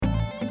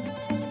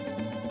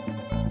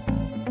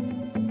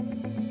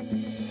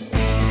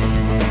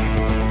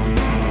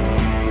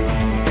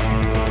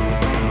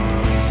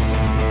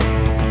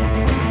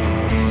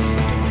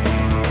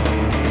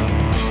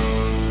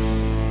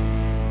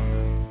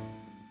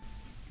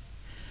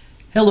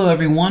Hello,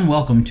 everyone.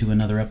 Welcome to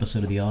another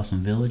episode of The Awesome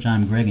Village.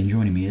 I'm Greg, and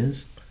joining me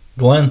is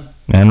Glenn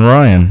and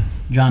Ryan.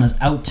 John is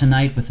out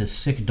tonight with his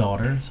sick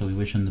daughter, so we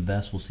wish him the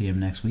best. We'll see him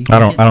next week. I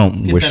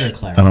don't wish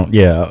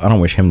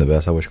him the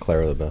best. I wish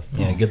Clara the best.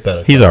 Yeah, get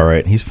better. He's all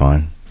right. He's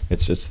fine.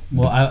 It's.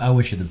 Well, I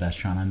wish you the best,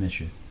 John. I miss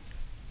you,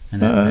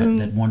 and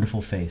that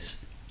wonderful face.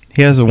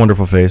 He has a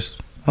wonderful face.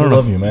 I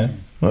love you,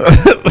 man.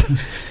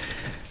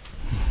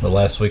 But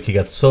last week he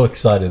got so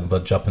excited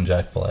about Jumpin'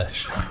 Jack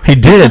Flash. He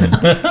did.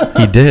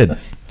 He did.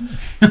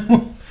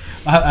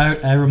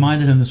 I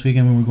reminded him this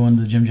weekend when we were going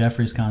to the Jim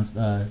Jeffries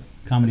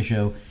comedy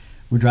show.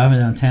 We're driving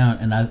downtown,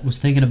 and I was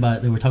thinking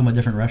about, they were talking about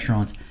different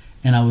restaurants,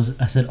 and I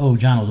said, "Oh,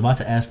 John, I was about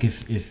to ask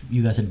if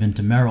you guys had been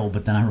to Merrill,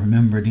 but then I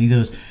remembered." And he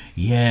goes,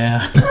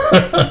 "Yeah."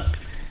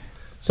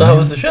 So how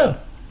was the show?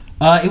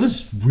 It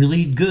was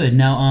really good.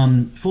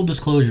 Now, full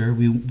disclosure,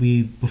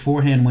 we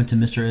beforehand went to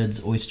Mr.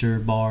 Ed's Oyster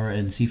Bar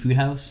and Seafood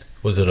House.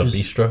 Was it a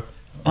bistro?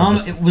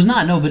 It was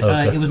not, no, but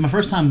Okay. it was my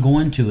first time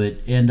going to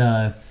it,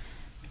 and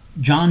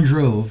John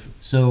drove,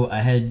 so I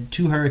had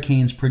 2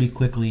 hurricanes pretty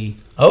quickly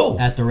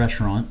at the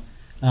restaurant.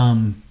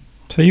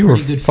 So you were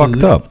fucked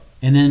food. up.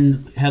 And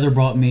then Heather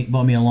brought me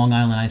a Long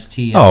Island iced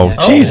tea. Oh,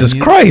 Jesus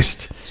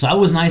Christ! So I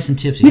was nice and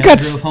tipsy. You I got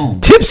drove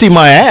home. tipsy,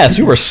 my ass.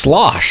 You were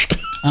sloshed.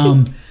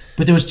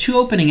 But there was 2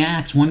 opening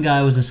acts. One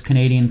guy was this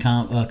Canadian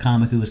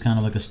comic who was kind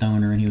of like a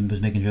stoner, and he was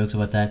making jokes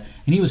about that.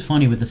 And he was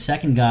funny, but the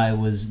second guy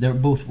they're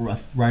both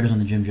writers on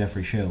the Jim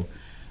Jeffries show.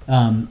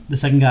 The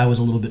second guy was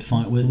a little bit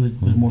fun,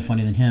 was more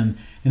funny than him.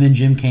 And then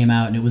Jim came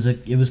out, and it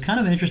was kind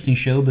of an interesting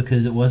show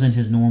because it wasn't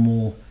his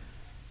normal.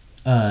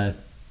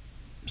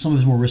 Some of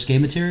his more risque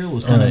material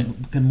was kind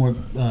of more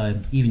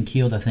even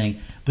keeled, I think.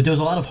 But there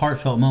was a lot of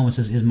heartfelt moments.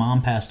 His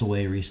mom passed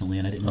away recently,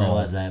 and I didn't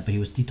realize that. But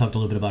he talked a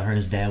little bit about her.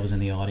 His dad was in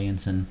the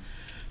audience, and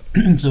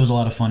so there was a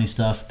lot of funny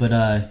stuff. But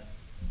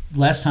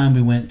last time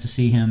we went to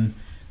see him,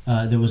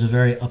 there was a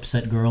very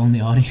upset girl in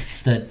the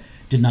audience that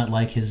did not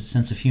like his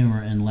sense of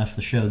humor and left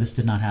the show. This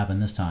did not happen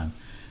this time.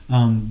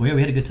 But yeah,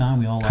 we had a good time.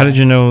 We all laughed. How did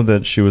you know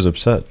that she was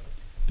upset?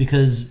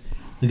 Because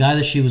the guy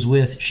that she was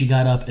with, she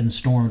got up and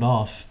stormed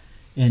off,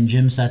 and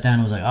Jim sat down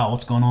and was like, "Oh,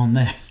 what's going on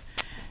there?"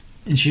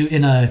 And he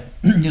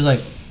was like,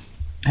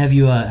 "Have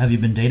you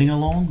been dating her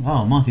long?" "Oh,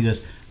 a month." He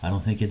goes, "I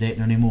don't think you're dating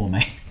her anymore,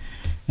 man."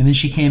 And then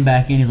she came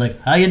back in. He's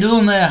like, "How you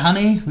doing there,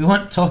 honey? We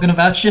weren't talking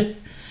about you."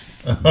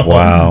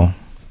 Wow.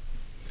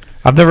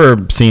 I've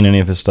never seen any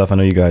of his stuff. I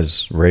know you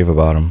guys rave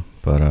about him,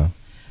 but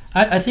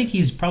I think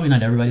he's probably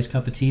not everybody's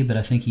cup of tea, but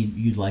I think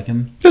you'd like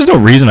him. there's no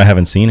reason I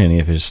haven't seen any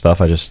of his stuff.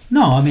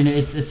 No, I mean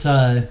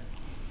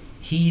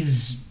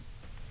he's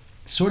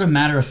sort of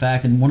matter of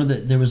fact, and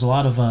there was a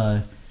lot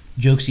of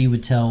jokes he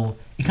would tell.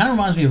 It kind of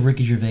reminds me of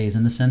Ricky Gervais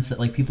in the sense that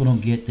like people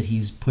don't get that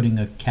he's putting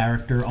a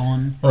character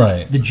on.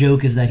 Right. The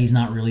joke is that he's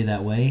not really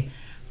that way.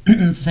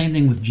 It's the same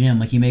thing with Jim.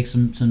 Like he makes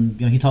some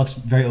he talks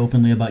very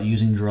openly about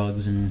using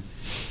drugs and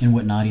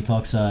whatnot.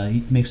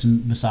 He makes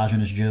some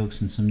misogynist jokes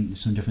and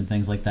some different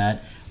things like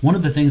that. One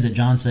of the things that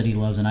John said he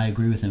loves, and I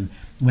agree with him,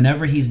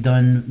 whenever he's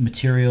done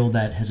material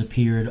that has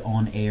appeared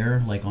on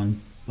air, like on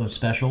a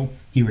special,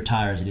 he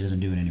retires and he doesn't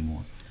do it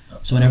anymore.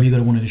 So whenever you go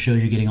to one of his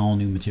shows, you're getting all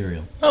new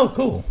material. Oh,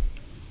 cool.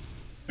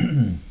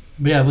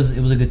 But yeah, it was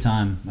a good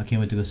time. I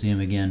can't wait to go see him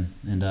again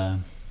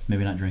and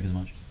maybe not drink as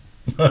much.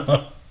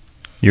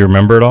 You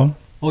remember it all?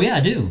 Oh yeah,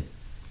 I do.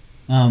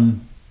 It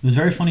was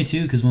very funny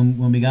too because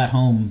when we got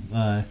home,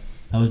 I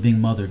was being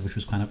mothered, which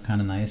was kind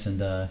of nice,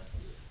 and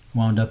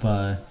wound up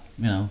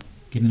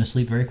getting to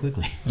sleep very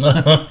quickly.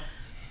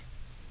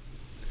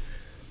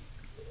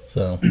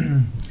 So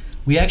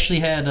we actually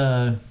had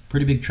a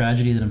pretty big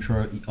tragedy that I'm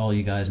sure all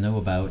you guys know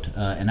about,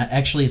 and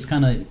actually it's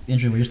kind of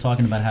interesting. We're just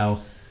talking about how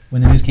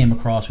when the news came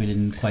across, we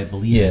didn't quite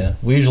believe it. yeah,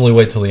 we usually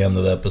wait till the end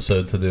of the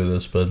episode to do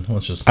this, but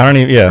let's just. I don't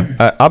even.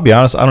 Yeah, I'll be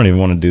honest. I don't even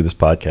want to do this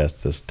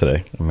podcast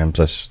today. I mean,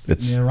 it's.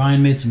 Yeah,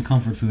 Ryan made some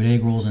comfort food,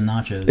 egg rolls and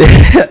nachos.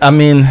 I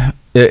mean,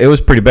 it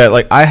was pretty bad.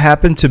 Like I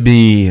happened to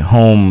be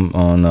home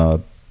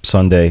on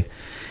Sunday,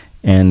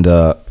 and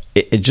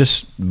it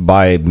just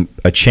by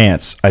a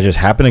chance, I just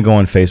happened to go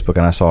on Facebook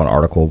and I saw an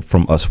article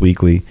from Us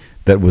Weekly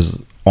that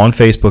was on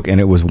Facebook,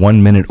 and it was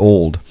 1 minute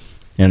old,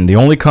 and the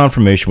only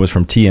confirmation was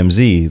from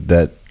TMZ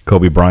that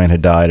Kobe Bryant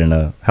had died in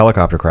a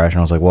helicopter crash, and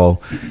I was like,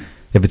 well,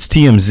 if it's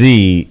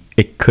TMZ,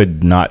 it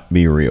could not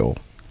be real.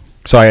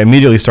 So I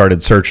immediately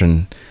started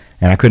searching,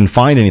 and I couldn't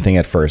find anything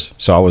at first.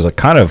 So I was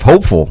kind of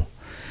hopeful,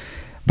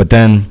 but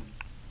then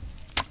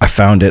I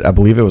found it. I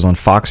believe it was on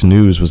Fox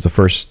News, was the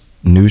first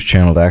news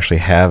channel to actually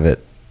have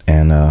it,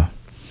 and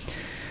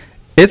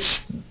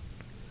it's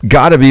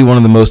got to be one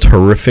of the most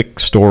horrific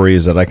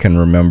stories that I can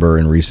remember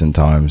in recent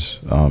times.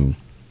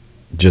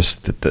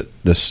 Just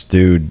this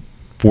dude,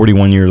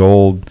 41 years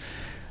old,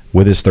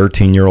 with his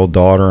 13-year-old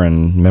daughter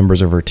and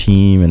members of her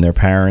team and their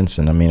parents,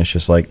 and I mean, it's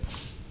just like,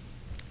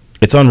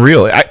 it's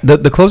unreal.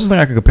 The closest thing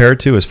I could compare it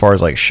to as far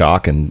as like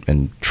shock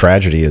and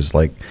tragedy is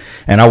like,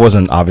 and I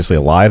wasn't obviously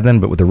alive then,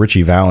 but with the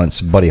Richie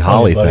Valens, Buddy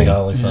Holly thing,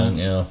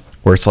 Yeah.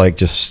 where it's like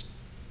just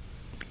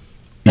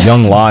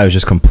young lives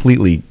just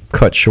completely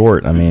cut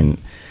short. I mean,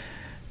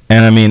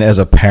 as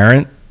a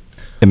parent,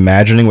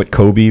 imagining what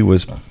Kobe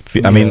was.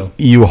 I mean,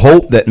 you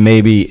hope that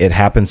maybe it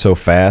happened so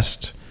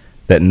fast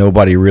that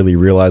nobody really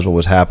realized what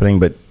was happening.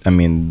 But I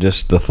mean,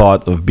 just the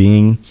thought of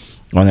being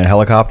on that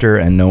helicopter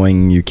and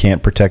knowing you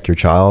can't protect your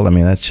child. I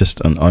mean, that's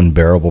just an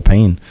unbearable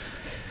pain.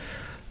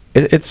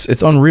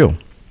 It's unreal,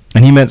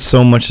 and he meant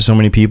so much to so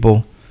many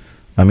people.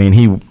 I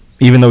mean,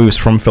 even though he was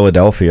from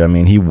Philadelphia, I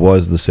mean, he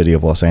was the city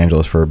of Los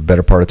Angeles for a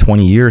better part of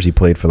 20 years. He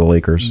played for the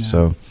Lakers,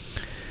 so.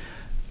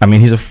 I mean,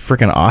 he's a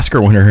freaking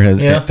Oscar winner.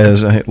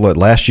 What,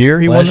 last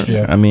year he won? Last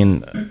year. I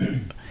mean,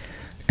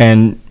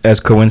 and as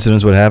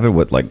coincidence would have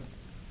it, a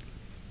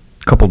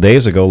couple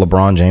days ago,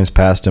 LeBron James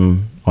passed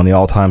him on the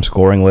all-time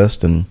scoring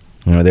list, and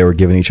they were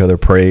giving each other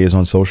praise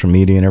on social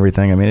media and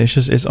everything. I mean,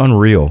 it's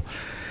unreal.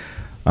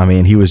 I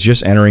mean, he was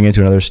just entering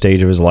into another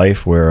stage of his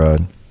life where,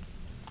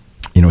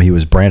 he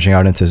was branching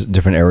out into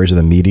different areas of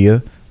the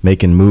media,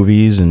 making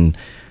movies and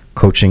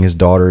coaching his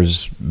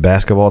daughter's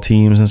basketball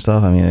teams and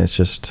stuff. I mean,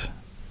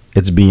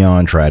 it's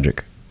beyond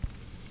tragic.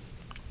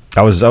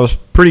 I was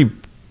pretty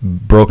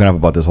broken up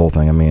about this whole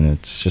thing. I mean,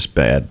 it's just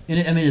bad.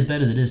 And as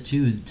bad as it is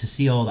too, to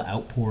see all the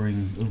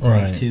outpouring of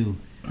grief too.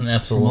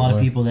 Absolutely. From a lot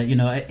of people that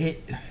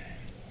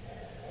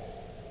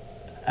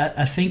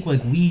I think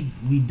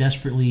we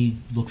desperately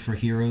look for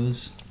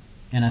heroes,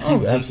 and I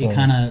think it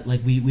kind of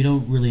we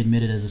don't really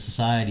admit it as a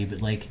society,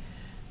 but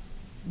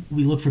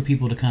we look for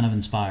people to kind of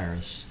inspire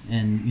us,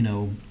 and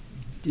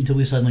until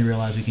we suddenly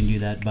realize we can do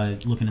that by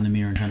looking in the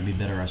mirror and trying to be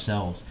better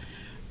ourselves.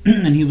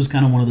 And he was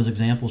kind of one of those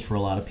examples for a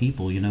lot of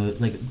people,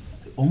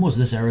 almost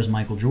this era's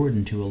Michael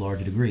Jordan to a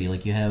large degree.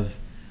 You have,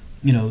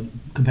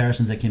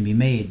 comparisons that can be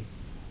made.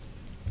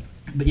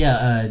 But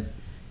yeah,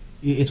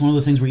 it's one of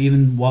those things where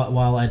even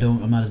while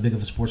I'm not as big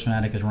of a sports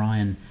fanatic as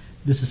Ryan,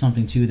 this is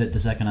something too that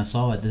the second I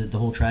saw it, the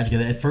whole tragedy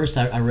of it. At first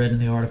I read in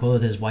the article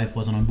that his wife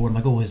wasn't on board. I'm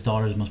like, oh, his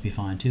daughters must be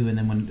fine too. And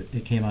then when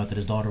it came out that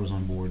his daughter was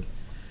on board.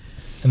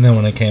 And then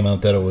when it came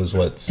out that it was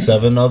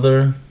 7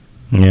 other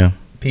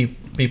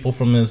people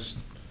from the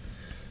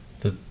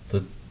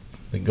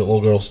little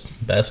girls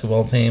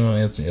basketball team. I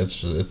mean,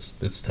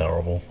 it's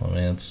terrible. I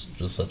mean, it's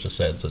just such a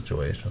sad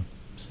situation.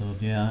 So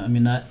yeah, I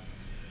mean that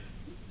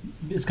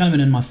it's kind of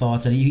been in my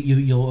thoughts, and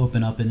you'll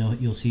open up and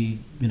you'll see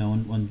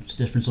on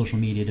different social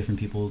media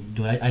different people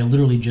do it. I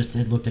literally just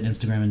had looked at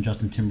Instagram and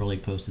Justin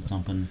Timberlake posted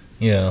something.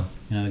 Yeah.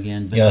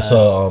 Again. But, yeah. I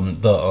saw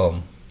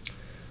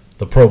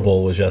the Pro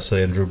Bowl was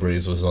yesterday, and Drew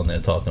Brees was on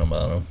there talking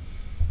about him.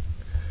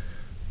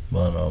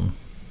 But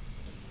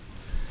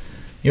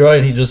you're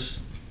right. He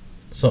just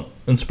some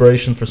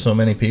inspiration for so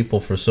many people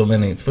for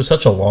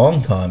such a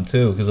long time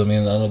too. Because I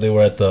mean, I know they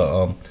were at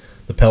the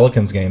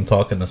Pelicans game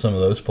talking to some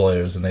of those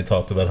players, and they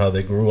talked about how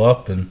they grew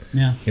up, and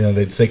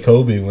they'd say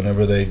Kobe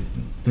whenever they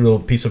threw a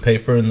piece of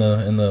paper in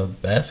the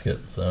basket.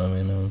 So I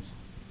mean,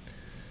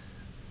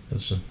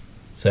 it's just.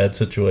 Sad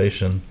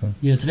situation.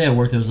 Yeah, today at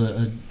work there was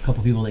a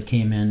couple people that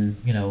came in,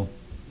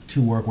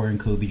 to work wearing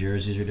Kobe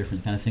jerseys or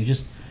different kind of things.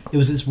 Just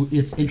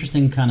it's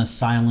interesting, kind of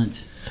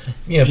silent.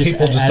 Yeah,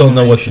 people just don't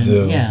know what to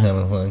do. Yeah. Kind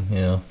of thing.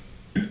 Yeah.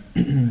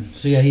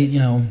 So yeah, he.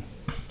 And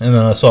then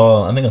I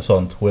think I saw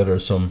on Twitter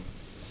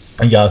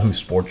a Yahoo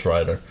sports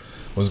writer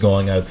was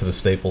going out to the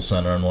Staples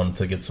Center and wanted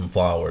to get some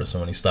flowers.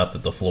 And when he stopped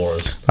at the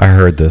florist, I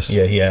heard this.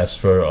 Yeah, he asked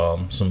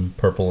for some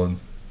purple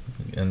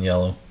and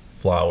yellow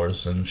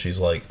flowers, and she's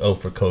like, "Oh,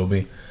 for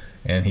Kobe,"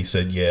 and he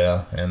said,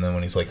 "Yeah." And then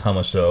when he's like, "How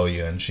much do I owe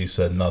you?" and she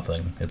said,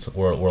 "Nothing.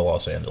 We're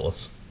Los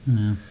Angeles."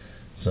 Yeah.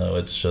 So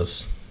it's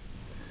just,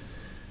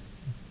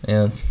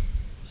 yeah.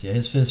 So yeah,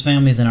 his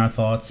family's in our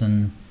thoughts,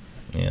 and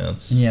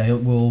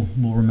we'll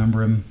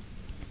remember him,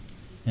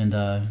 and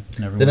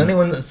everyone. Did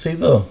anyone see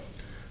the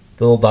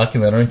little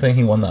documentary thing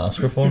he won the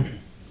Oscar for?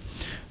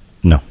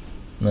 No,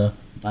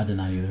 I did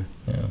not either.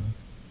 Yeah,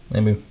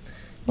 maybe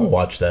I'll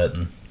watch that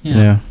and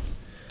yeah.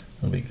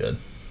 That'll be good.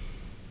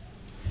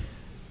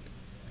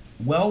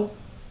 Well,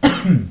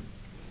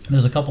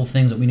 there's a couple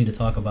things that we need to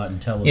talk about in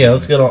television. Yeah,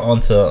 let's get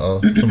on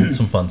to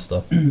some fun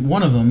stuff.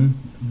 One of them,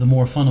 the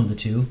more fun of the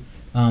two,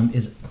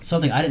 is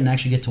something I didn't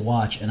actually get to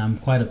watch, and I'm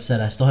quite upset.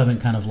 I still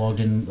haven't kind of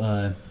logged in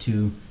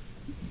to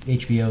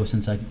HBO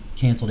since I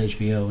canceled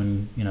HBO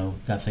and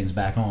got things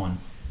back on.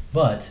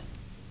 But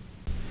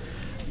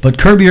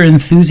Curb Your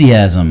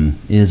Enthusiasm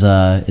is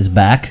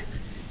back,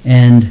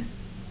 and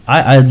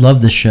I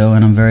love this show,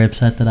 and I'm very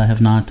upset that I have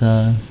not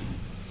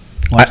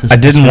watched this. I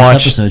didn't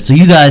watch episode. So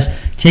you guys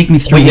take me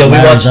through. I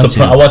watched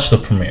the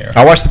premiere.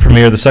 I watched the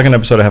premiere. The second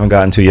episode I haven't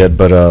gotten to yet,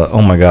 but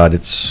oh my god,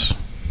 it's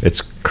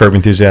Curb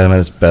Enthusiasm at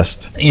its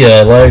best.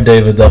 Yeah, Larry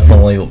David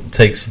definitely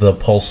takes the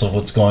pulse of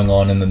what's going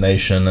on in the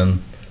nation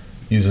and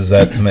uses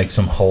that to make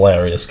some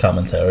hilarious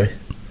commentary.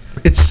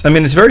 It's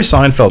very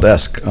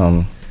Seinfeld-esque.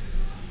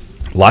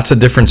 Lots of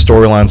different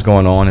storylines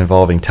going on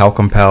involving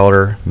talcum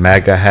powder,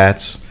 MAGA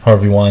hats,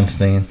 Harvey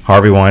Weinstein,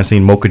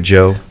 Mocha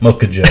Joe.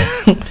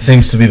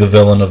 Seems to be the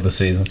villain of the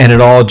season. And it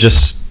all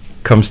just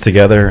comes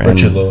together.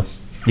 Richard Lewis.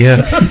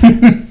 Yeah.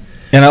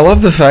 And I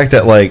love the fact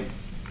that,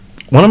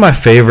 one of my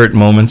favorite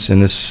moments in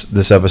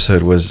this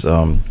episode was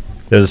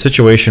there's a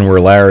situation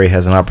where Larry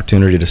has an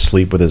opportunity to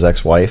sleep with his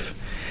ex-wife.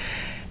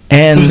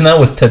 And who's now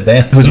with Ted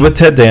Danson? Who's with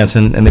Ted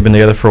Danson, and they've been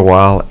together for a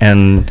while.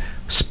 And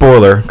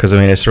spoiler, because I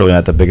mean it's really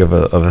not that big of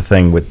a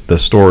thing with the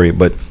story,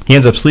 but he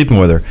ends up sleeping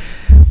with her.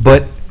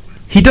 But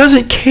he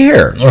doesn't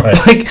care.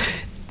 Right.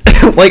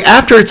 Like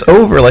after it's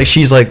over, like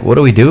she's like, "What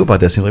do we do about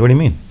this?" He's like, "What do you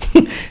mean?"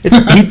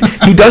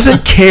 He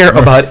doesn't care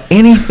about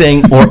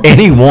anything or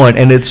anyone,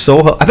 and it's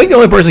so. I think the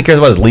only person he cares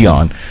about is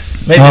Leon.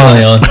 Maybe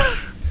Leon.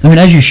 I mean,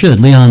 as you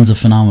should. Leon's a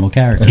phenomenal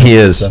character. He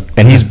is,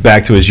 and he's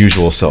back to his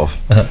usual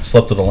self.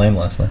 Slept with Elaine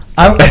last night.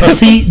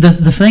 See,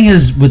 the thing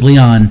is with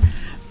Leon,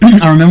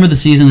 I remember the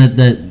season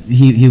that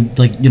he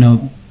like, you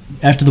know,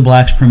 after the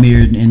Blacks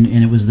premiered, and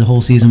it was the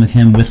whole season with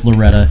him with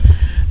Loretta.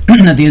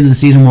 At the end of the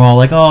season, we're all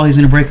like, "Oh, he's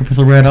going to break up with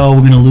Loretta. Oh,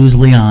 we're going to lose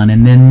Leon."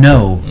 And then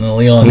no,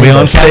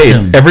 Leon stayed.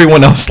 Him.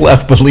 Everyone else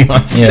left, but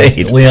Leon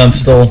stayed. Yeah, Leon's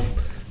still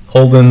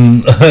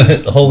holding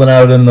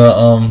out in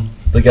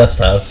the guest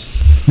house.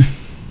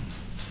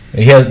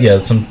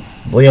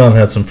 Leon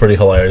had some pretty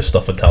hilarious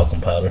stuff with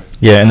talcum powder.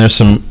 Yeah, and there's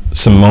some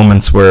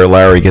moments where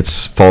Larry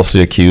gets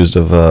falsely accused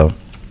of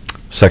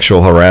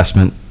sexual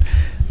harassment,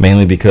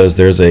 mainly because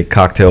there's a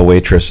cocktail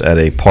waitress at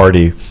a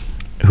party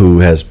who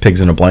has pigs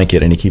in a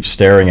blanket, and he keeps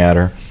staring at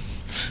her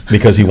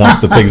because he wants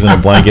the pigs in a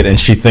blanket, and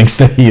she thinks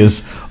that he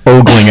is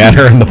ogling at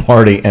her in the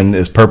party and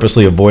is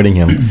purposely avoiding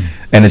him,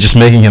 and it's just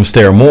making him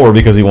stare more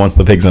because he wants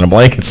the pigs in a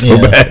blanket so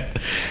bad.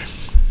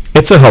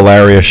 It's a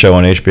hilarious show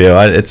on HBO.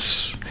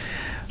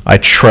 I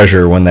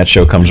treasure when that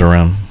show comes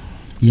around.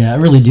 Yeah, I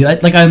really do.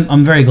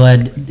 I'm very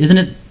glad. Isn't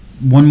it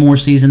one more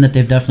season that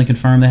they've definitely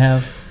confirmed they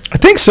have? I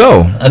think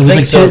so.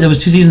 There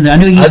was 2 seasons there. I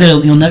know he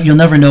said you'll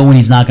never know when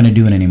he's not going to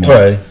do it anymore.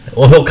 Right.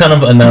 Well, he'll kind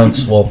of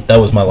announce, well, that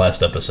was my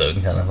last episode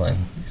kind of thing.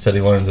 He said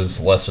he learned his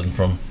lesson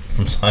from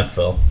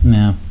Seinfeld.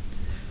 Yeah.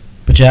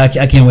 But yeah,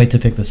 I can't wait to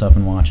pick this up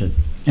and watch it.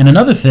 And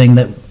another thing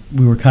that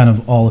we were kind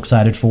of all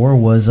excited for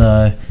was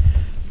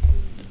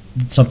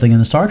something in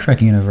the Star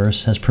Trek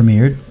universe has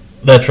premiered.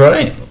 That's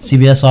right.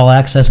 CBS All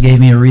Access gave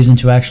me a reason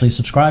to actually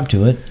subscribe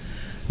to it,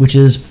 which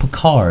is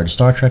Picard,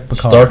 Star Trek Picard.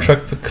 Star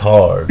Trek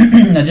Picard.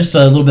 Now, just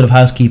a little bit of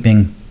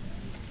housekeeping.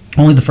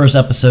 Only the first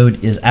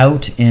episode is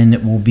out, and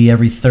it will be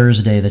every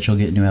Thursday that you'll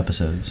get new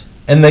episodes.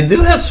 And they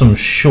do have some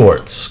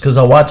shorts, because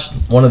I watched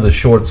one of the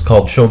shorts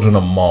called Children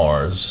of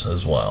Mars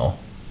as well.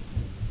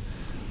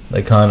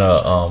 They kind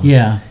of...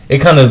 yeah. They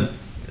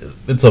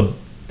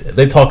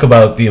talk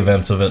about the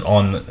events of it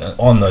on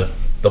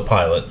the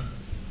pilot.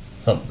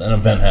 An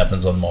event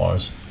happens on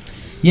Mars.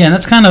 Yeah, and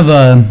that's kind of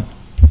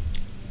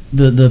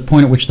the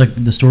point at which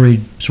the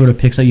story sort of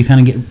picks up. You kind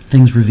of get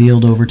things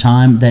revealed over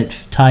time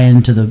that tie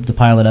into the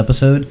pilot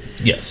episode.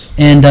 Yes.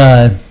 And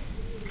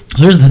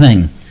so here's the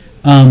thing.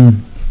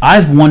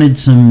 I've wanted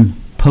some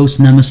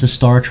post-Nemesis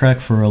Star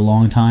Trek for a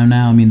long time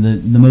now. I mean,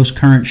 the most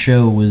current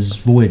show was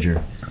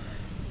Voyager.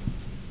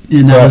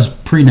 And that was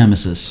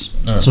pre-Nemesis.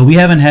 So we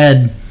haven't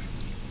had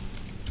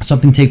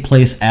something take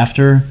place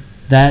after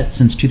that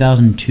since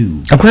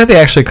 2002. I'm glad they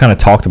actually kind of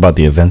talked about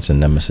the events in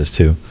Nemesis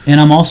too.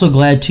 And I'm also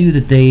glad too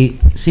that they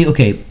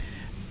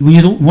when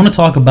you want to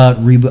talk about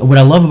reboot, what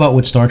I love about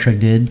what Star Trek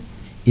did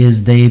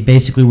is they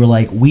basically were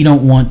like, we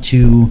don't want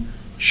to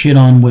shit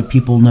on what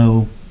people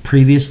know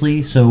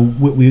previously, so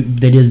what they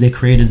did is they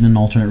created an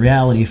alternate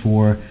reality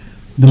for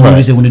the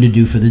movies they wanted to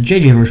do for the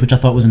JJ verse, which I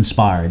thought was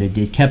inspired.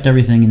 It kept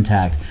everything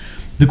intact.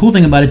 The cool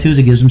thing about it too is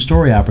it gives them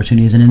story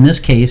opportunities, and in this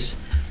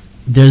case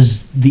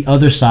there's the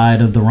other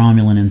side of the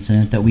Romulan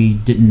incident that we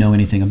didn't know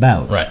anything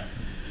about. Right.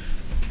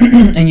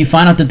 And you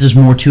find out that there's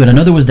more to it. I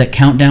know there was that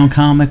Countdown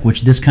comic,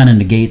 which this kind of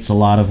negates a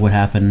lot of what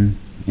happened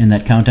in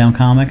that Countdown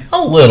comic.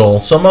 A little.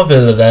 Some of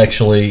it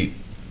actually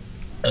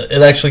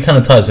kind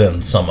of ties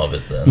in some of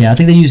it then. Yeah, I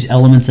think they use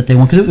elements that they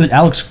want. Because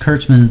Alex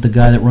Kurtzman is the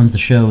guy that runs the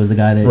show, is the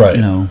guy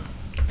that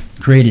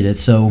created it.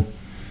 So,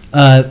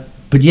 but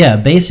yeah,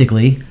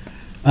 basically,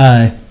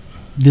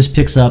 this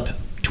picks up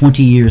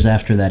 20 years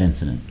after that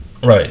incident.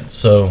 Right.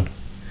 So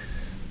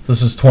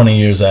this is 20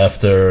 years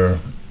after.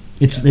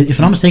 If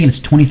I'm not mistaken, it's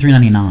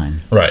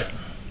 2399. Right.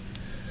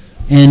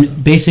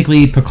 And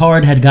basically,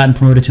 Picard had gotten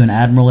promoted to an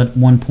admiral at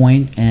one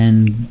point,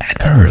 and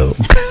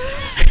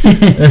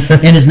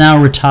and is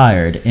now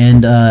retired.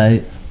 And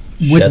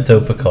Chateau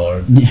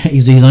Picard.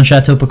 He's on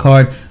Chateau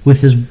Picard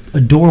with his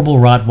adorable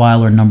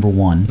Rottweiler number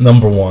one.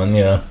 Number one,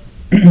 yeah.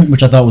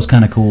 Which I thought was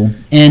kind of cool.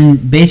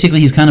 And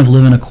basically, he's kind of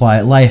living a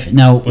quiet life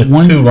now. With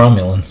two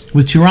Romulans.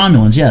 With two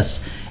Romulans,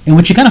 yes. And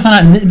what you kind of find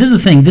out, and this is the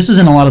thing, this is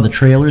in a lot of the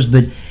trailers,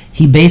 but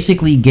he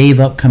basically gave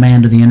up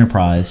command of the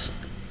Enterprise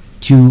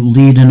to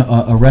lead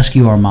a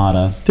rescue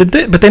armada.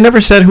 But they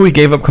never said who he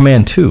gave up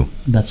command to.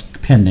 That's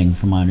pending,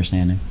 from my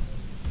understanding.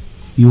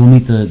 You will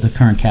meet the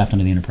current captain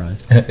of the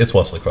Enterprise. It's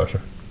Wesley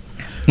Crusher.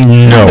 No.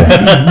 No,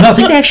 I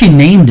think they actually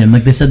named him.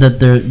 Like they said that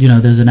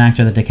there's an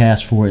actor that they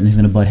cast for it, and he's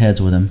going to butt heads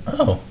with him.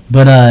 Oh.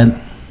 But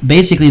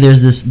basically,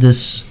 there's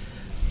this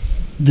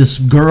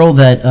girl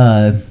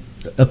that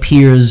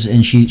appears,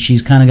 and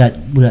she's kind of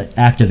got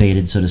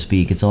activated, so to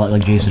speak. It's a lot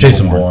like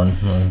Jason Bourne.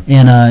 Right.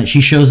 And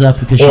she shows up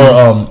because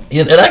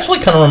it actually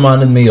kind of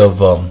reminded me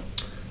of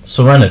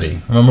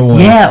Serenity. Remember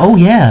when? Yeah. Oh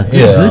yeah.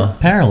 Good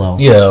parallel.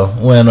 Yeah.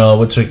 When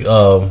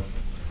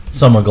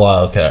Summer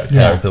Glau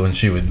character when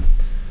she would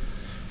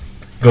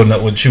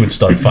when she would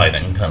start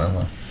fighting, kind of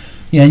like.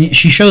 Yeah, and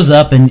she shows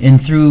up and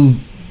through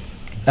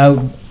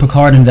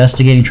Picard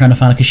investigating, trying to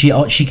find out,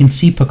 because she can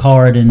see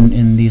Picard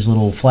in these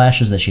little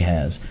flashes that she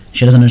has.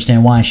 She doesn't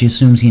understand why. She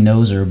assumes he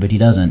knows her, but he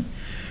doesn't.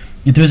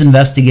 And through his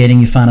investigating,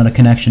 you find out a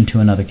connection to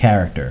another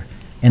character,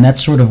 and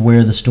that's sort of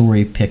where the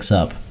story picks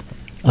up,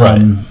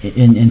 Right.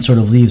 and sort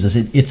of leaves us.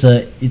 It's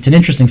an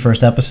interesting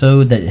first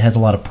episode that has a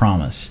lot of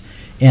promise.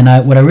 And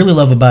what I really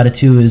love about it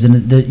too is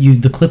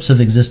the clips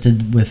have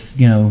existed with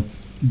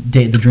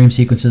the dream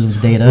sequences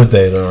with Data. With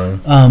Data,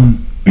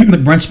 right.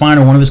 But Brent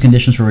Spiner, one of his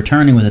conditions for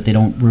returning was that they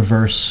don't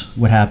reverse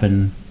what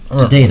happened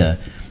to Data.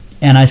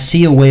 And I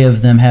see a way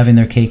of them having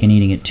their cake and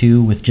eating it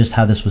too, with just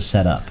how this was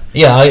set up.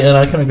 Yeah,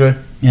 I can agree.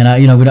 And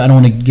I don't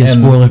want to give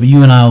spoilers, but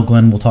you and I,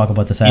 Glenn, will talk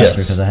about this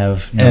after because I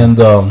have.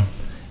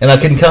 And I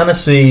can kind of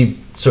see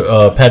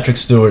Patrick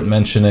Stewart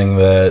mentioning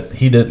that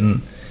he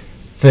didn't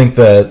think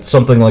that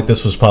something like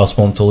this was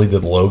possible until he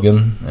did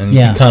Logan, and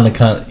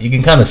you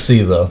can kind of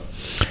see though.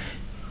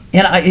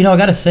 And I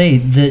got to say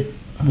that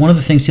one of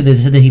the things too, they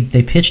said that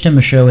they pitched him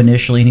a show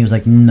initially, and he was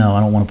like, "No, I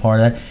don't want a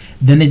part of that."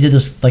 Then they did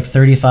this like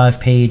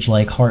 35-page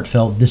like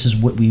heartfelt, "This is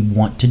what we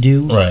want to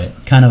do," right?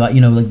 Kind of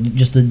like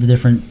just the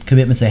different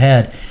commitments they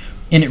had,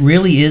 and it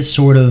really is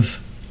sort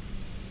of.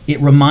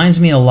 It reminds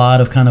me a lot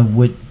of kind of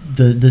what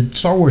the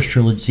Star Wars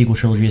sequel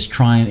trilogy is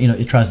trying.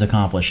 It tries to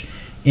accomplish,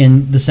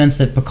 in the sense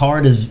that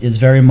Picard is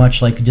very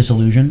much like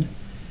disillusioned.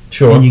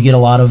 Sure. And you get a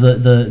lot of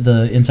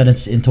the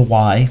insights into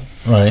why.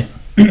 Right.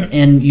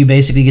 And you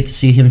basically get to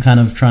see him kind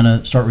of trying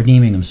to start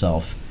redeeming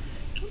himself,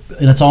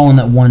 and it's all in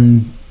that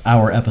 1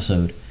 hour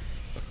episode.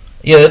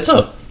 Yeah, it's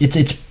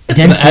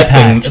densely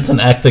packed. It's an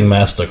acting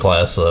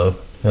masterclass, though.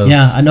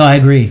 Yeah, I know. I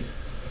agree.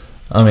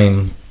 I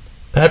mean,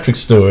 Patrick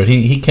Stewart,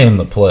 he came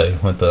to play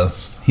with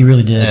this. He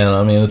really did. And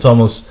I mean, it's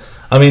almost.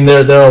 I mean,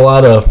 there are a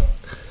lot of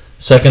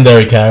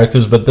secondary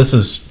characters, but this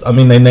is. I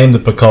mean, they named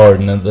it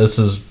Picard, and this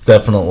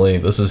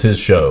is his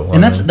show.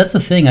 And that's the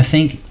thing. I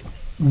think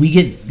we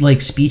get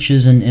like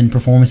speeches and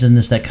performances in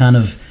this that kind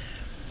of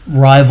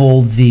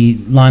rival the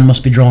line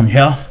must be drawn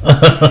here,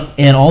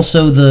 and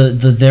also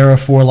the There Are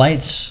Four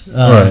Lights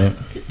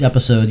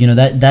episode.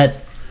 That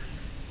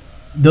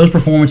those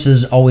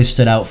performances always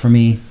stood out for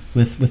me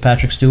with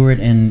Patrick Stewart,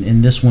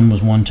 and this one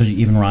was one to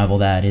even rival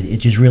that. It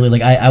just really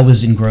like I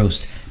was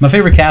engrossed. My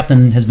favorite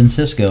captain has been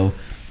Sisko,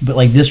 but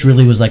like this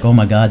really was like, oh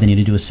my god, they need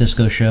to do a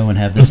Sisko show and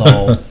have this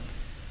all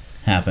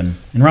happen.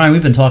 And Ryan,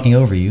 we've been talking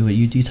over you.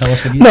 You tell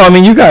us what you. No, I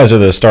mean, you guys are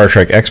the Star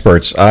Trek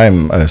experts.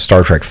 I'm a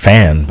Star Trek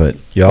fan, but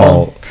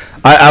y'all.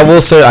 I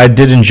will say I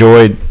did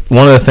enjoy.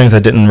 One of the things I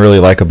didn't really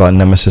like about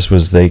Nemesis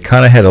was they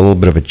kind of had a little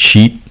bit of a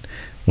cheat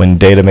when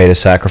Data made a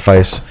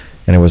sacrifice,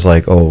 and it was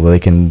like, oh, they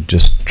can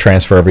just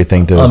transfer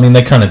everything to. I mean,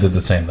 they kind of did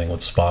the same thing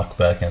with Spock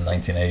back in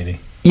 1980.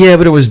 Yeah,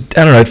 but it was,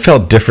 I don't know, it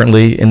felt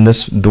differently in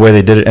the way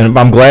they did it. And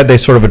I'm glad they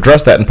sort of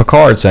addressed that in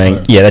Picard,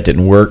 saying, yeah, that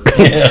didn't work.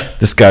 Yeah.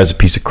 This guy's a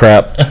piece of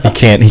crap. He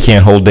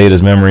can't hold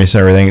Data's memories and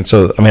everything.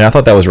 So, I mean, I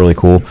thought that was really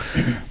cool.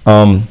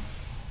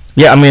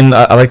 Yeah, I mean,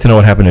 I like to know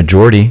what happened to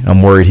Geordi.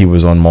 I'm worried he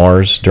was on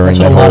Mars during That's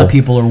what a lot of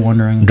people are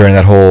wondering. During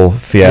that whole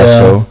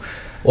fiasco. Yeah.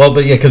 Well,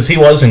 but yeah, because he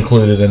was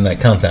included in that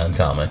Countdown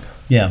comic.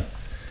 Yeah.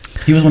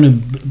 He was the one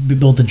who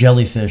built the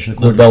jellyfish. Is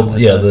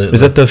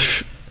that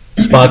the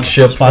Spock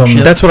ship?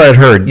 Ship? That's what I had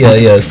heard.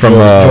 Yeah. From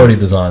Geordi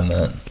designed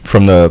that.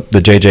 From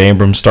the J.J.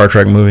 Abrams Star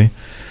Trek movie.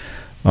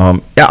 Yeah,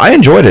 I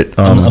enjoyed it.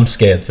 I'm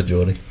scared for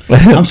Geordi.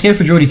 I'm scared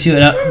for Geordi too,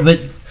 but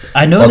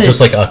I know that just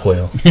like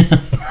Aquail.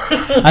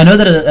 I know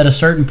that at a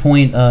certain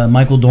point,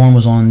 Michael Dorn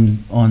was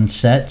on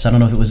set, so I don't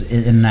know if it was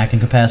in an acting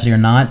capacity or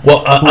not.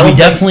 Well, but we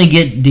definitely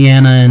get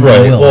Deanna and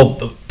right. Will.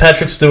 Well,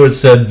 Patrick Stewart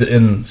said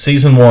in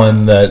season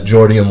 1 that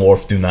Geordi and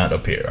Worf do not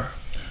appear.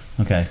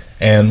 Okay.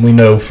 And we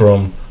know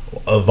from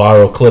a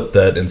viral clip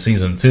that in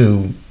season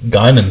 2,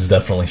 Guinan's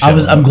definitely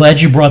showing I'm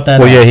glad you brought that up.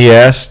 Well, yeah, he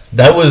asked.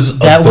 That was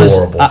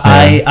adorable.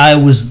 I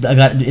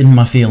got in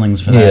my feelings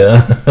for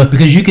that. Yeah.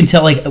 Because you can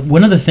tell, like,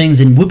 one of the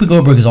things, and Whoopi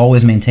Goldberg has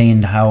always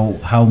maintained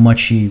how much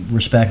she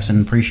respects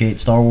and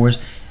appreciates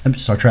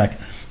Star Trek,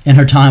 and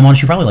her time on,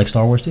 she probably likes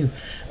Star Wars too.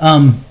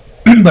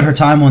 But her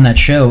time on that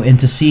show, and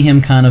to see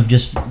him kind of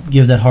just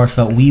give that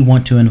heartfelt, we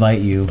want to invite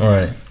you. All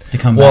right. To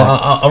come back.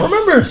 Well, I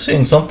remember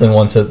seeing something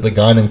once that the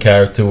Guinan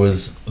character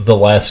was the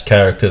last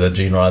character that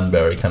Gene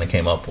Roddenberry kind of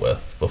came up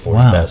with before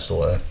he passed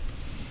away.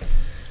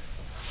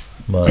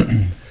 But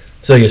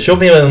so yeah, she'll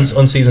be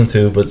on season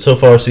 2, but so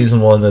far season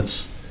 1,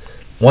 that's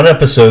one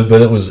episode,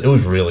 but it was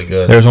really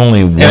good. There's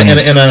only one,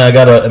 and I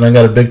got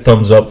a big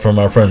thumbs up from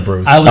our friend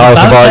Bruce. I was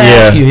about to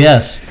ask you,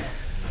 yes.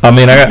 I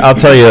mean, I'll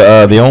tell you,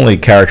 the only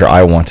character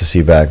I want to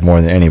see back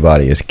more than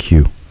anybody is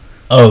Q.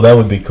 Oh, that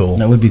would be cool.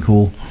 That would be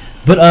cool.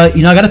 But, I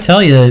got to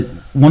tell you,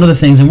 one of the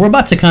things, and we're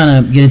about to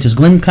kind of get into this,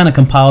 Glenn kind of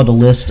compiled a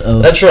list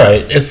of... That's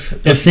right.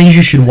 If things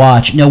you should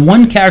watch. Now,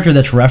 one character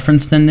that's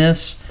referenced in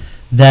this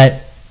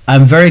that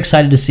I'm very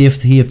excited to see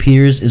if he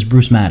appears is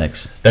Bruce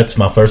Maddox. That's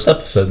my first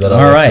episode that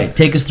All right.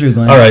 Take us through,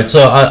 Glenn. All right.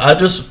 So I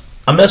just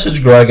I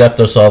messaged Greg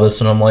after I saw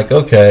this, and I'm like,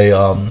 okay,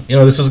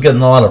 this is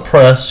getting a lot of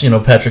press.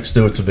 Patrick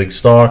Stewart's a big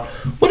star.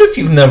 What if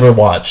you've never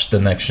watched The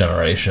Next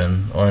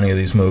Generation or any of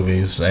these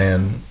movies,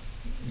 and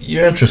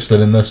you're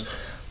interested in this?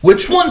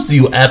 Which ones do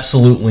you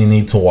absolutely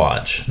need to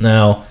watch?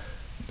 Now,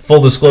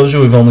 full disclosure,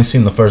 we've only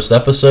seen the first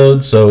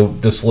episode, so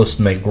this list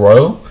may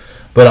grow.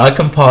 But I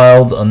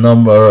compiled a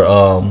number,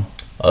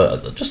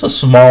 it's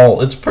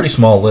a pretty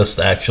small list,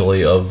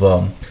 actually,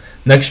 of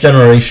Next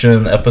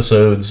Generation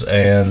episodes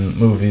and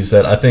movies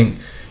that I think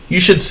you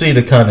should see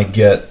to kind of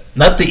get,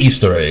 not the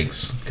Easter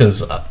eggs,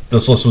 because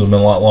this list would have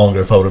been a lot longer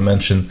if I would have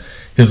mentioned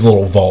his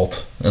little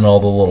vault and all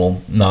the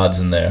little nods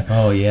in there.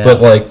 Oh, yeah. But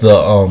like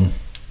the,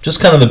 just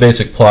kind of the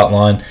basic plot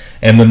line.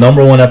 And the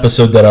number one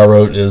episode that I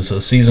wrote is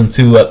season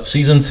 2,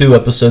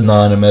 episode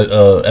 9, an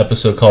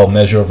episode called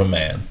Measure of a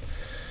Man.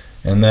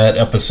 And that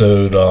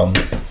episode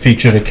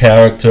featured a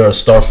character, a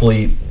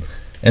Starfleet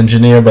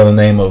engineer by the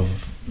name of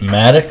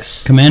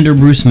Maddox. Commander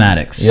Bruce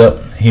Maddox.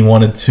 Yep. He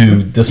wanted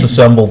to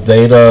disassemble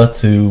Data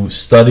to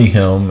study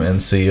him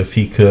and see if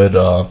he could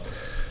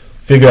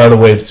figure out a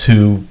way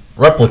to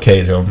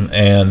replicate him.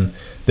 And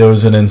there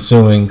was an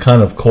ensuing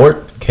kind of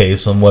court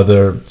case on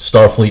whether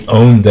Starfleet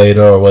owned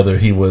Data or whether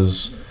he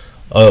was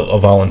a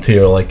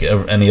volunteer like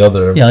any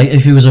other. Yeah, like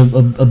if he was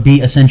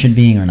a sentient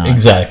being or not.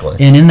 Exactly.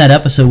 And in that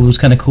episode, what was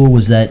kind of cool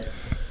was that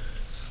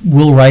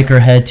Will Riker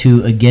had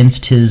to,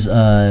 against his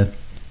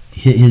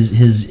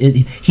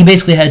he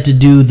basically had to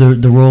do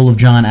the role of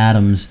John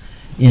Adams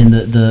in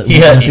the he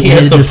had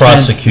to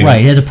prosecute.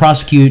 Right, he had to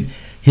prosecute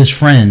his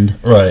friend.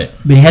 Right.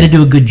 But he had to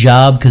do a good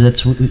job because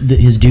that's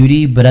his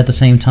duty, but at the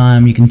same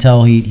time, you can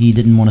tell he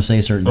didn't want to say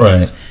certain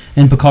things.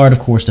 And Picard, of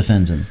course,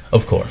 defends him.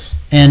 Of course.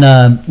 And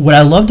what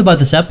I loved about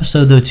this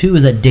episode, though, too,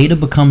 is that Data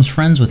becomes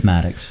friends with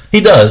Maddox.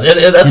 He does.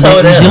 That's how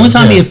it ends. The only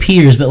time he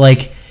appears, but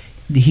like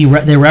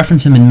they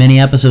reference him in many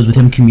episodes with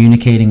him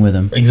communicating with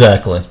him.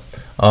 Exactly.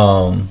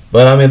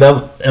 But I mean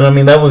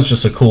that was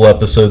just a cool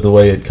episode, the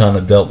way it kind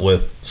of dealt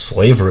with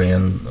slavery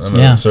in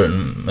a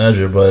certain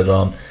measure. But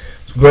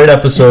it's a great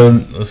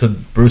episode. I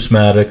said Bruce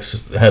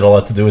Maddox had a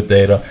lot to do with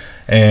Data,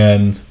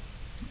 and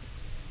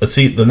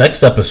the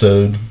next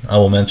episode I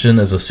will mention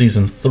is a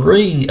season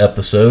 3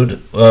 episode.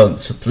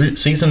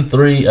 Season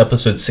 3,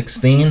 episode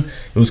 16.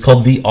 It was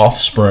called The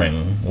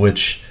Offspring,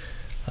 which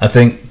I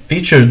think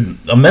featured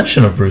a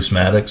mention of Bruce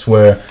Maddox,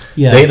 where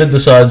Data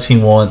decides he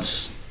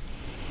wants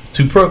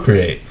to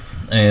procreate,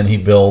 and he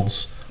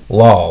builds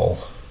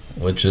Lal,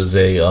 which is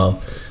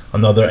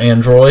another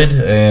android,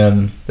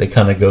 and they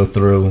kind of go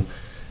through,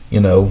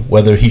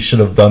 whether he should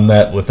have done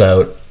that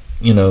without,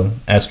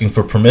 asking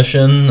for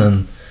permission.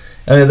 And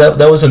I mean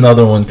that was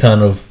another one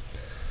kind of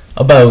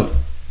about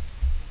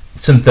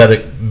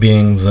synthetic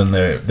beings and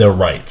their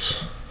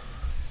rights,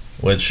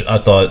 which I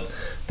thought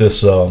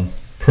this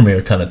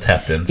premiere kind of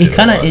tapped into.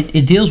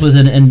 It deals with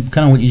it, and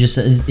kind of what you just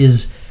said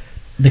is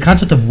the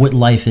concept of what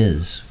life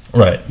is.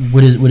 Right.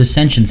 What is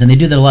sentience, and they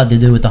do that a lot. They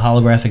do it with the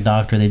holographic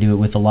Doctor. They do it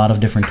with a lot of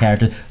different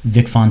characters.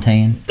 Vic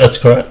Fontaine. That's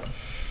correct.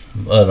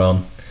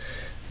 But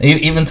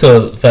even to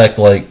the fact,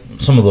 like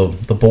some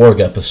of the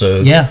Borg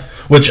episodes. Yeah.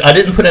 Which I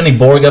didn't put any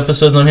Borg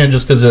episodes on here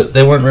just because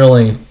they weren't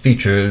really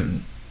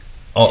featured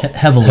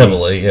heavily.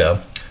 Heavily,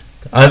 yeah.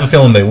 I have a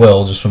feeling they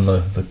will, just from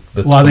the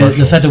well, I mean,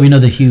 the fact that we know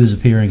that Hugh is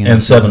appearing in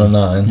and 7 and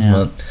 9. Yeah.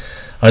 But,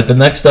 all right, the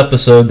next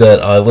episode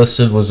that I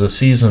listed was a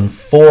season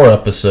 4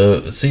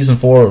 episode. Season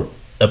 4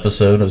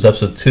 episode, it was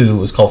episode 2, it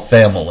was called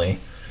Family,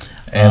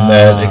 and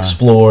that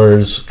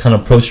explores kind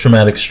of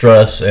post-traumatic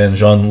stress and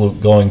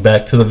Jean-Luc going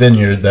back to the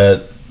vineyard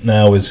that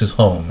now is his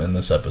home in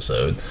this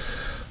episode.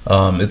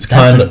 It's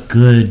kind of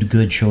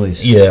good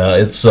choice. Yeah,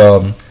 it's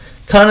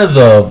kind of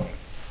the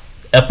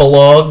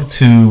epilogue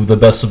to The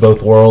Best of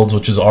Both Worlds,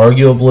 which is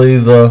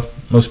arguably the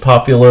most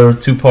popular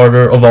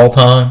two-parter of all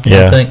time.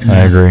 Yeah, I think.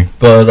 I agree.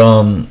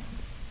 But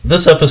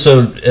this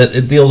episode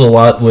it deals a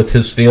lot with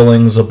his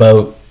feelings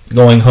about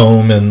going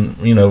home and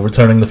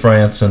returning to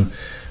France, and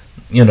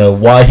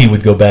why he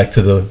would go back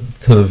to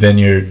the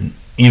vineyard,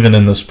 even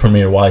in this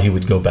premiere, why he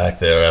would go back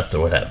there after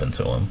what happened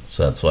to him.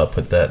 So that's why I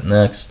put that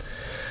next.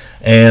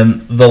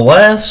 And the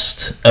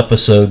last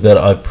episode that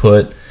I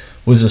put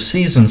was a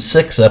season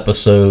 6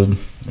 episode.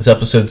 It's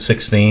episode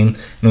 16, and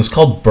it was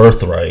called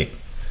Birthright.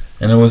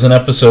 And it was an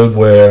episode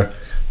where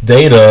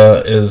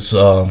Data is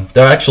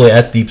they're actually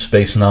at Deep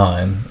Space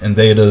Nine, and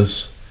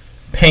Data's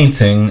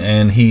painting,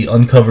 and he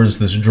uncovers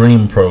this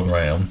dream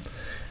program,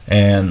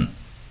 and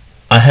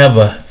I have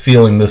a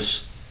feeling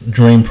this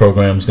dream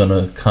program is going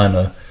to kind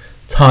of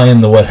tie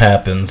into what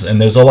happens,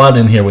 and there's a lot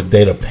in here with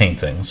Data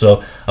painting.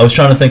 So I was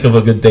trying to think of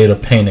a good Data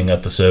painting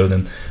episode,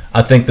 and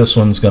I think this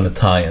one's going to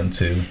tie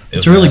into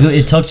it's really good.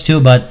 It talks too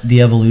about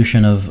the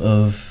evolution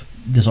of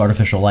this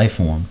artificial life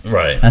form.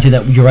 Right. I think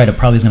that you're right. It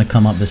probably is going to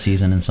come up this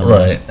season in some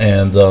way. Right.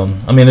 And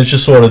I mean, it's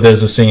just sort of,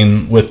 there's a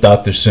scene with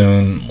Dr.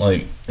 Soon,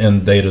 like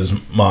in Data's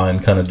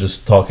mind, kind of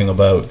just talking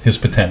about his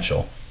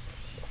potential.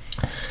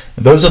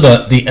 Those are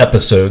the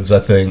episodes I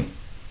think,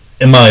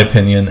 in my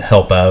opinion,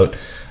 help out.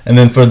 And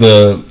then for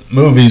the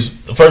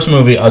movies, the first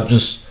movie I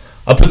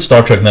put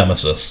Star Trek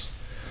Nemesis.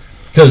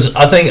 Because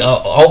I think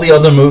all the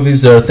other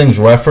movies, there are things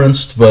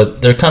referenced,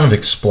 but they're kind of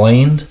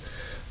explained.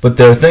 But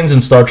there are things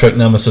in Star Trek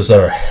Nemesis that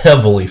are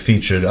heavily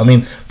featured. I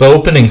mean, the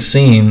opening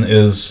scene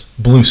is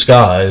blue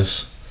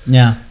skies.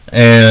 Yeah.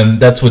 And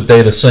that's what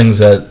Data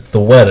sings at the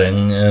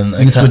wedding. And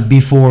it's what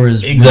B4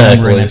 is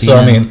exactly. So,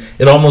 I mean,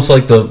 it almost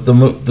like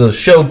the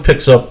show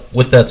picks up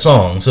with that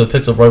song. So it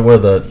picks up right where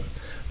the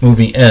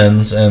movie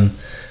ends. And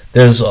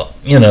there's,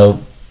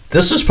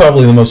 this is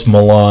probably the most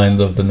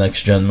maligned of the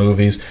next-gen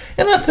movies.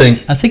 And I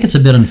think it's a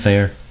bit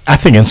unfair. I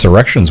think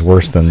Insurrection's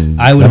worse than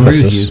I would Nemesis.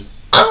 agree with you.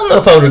 I don't know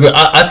if I would agree.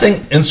 I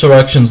think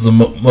Insurrection's the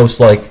most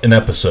like an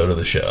episode of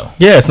the show.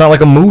 Yeah, it's not like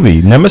a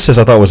movie. Nemesis,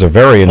 I thought was a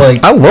very.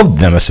 I loved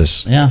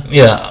Nemesis. Yeah.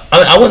 Yeah,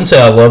 I wouldn't say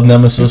I loved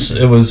Nemesis.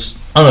 It was.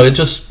 I don't know. It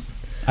just.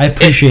 I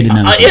appreciated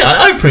Nemesis.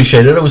 I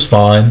appreciated it. It was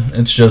fine.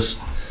 It's just.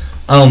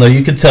 I don't know.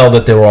 You could tell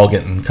that they were all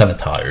getting kind of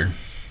tired,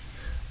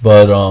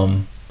 but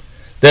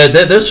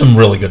there's some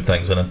really good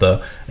things in it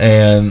though,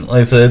 and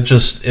like I said,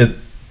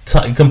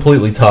 it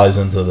completely ties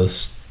into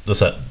this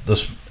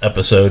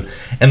episode.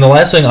 And the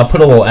last thing, I put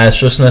a little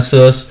asterisk next to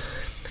this.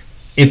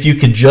 If you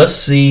could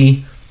just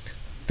see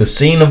the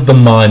scene of the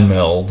mind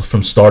meld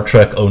from Star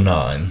Trek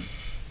 09,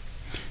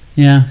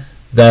 yeah,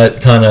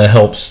 that kind of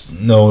helps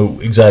know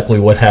exactly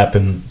what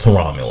happened to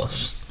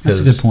Romulus. That's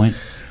a good point.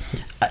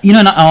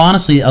 And I'll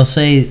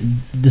say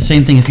the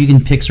same thing. If you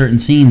can pick certain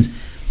scenes,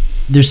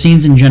 there's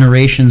scenes in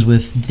Generations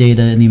with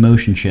Data and the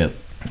emotion chip.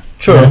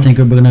 Sure. That I think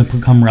are going to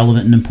become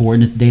relevant and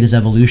important. It's Data's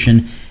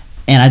evolution.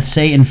 And I'd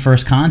say in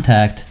First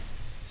Contact,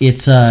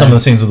 it's some of the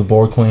scenes of the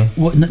Borg Queen.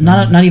 Well,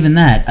 not even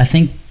that. I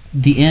think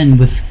the end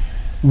with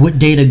what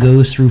Data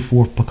goes through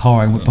for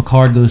Picard, what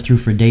Picard goes through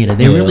for Data,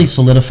 they really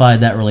solidified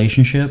that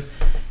relationship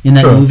in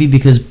that movie,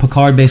 because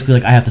Picard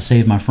basically I have to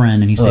save my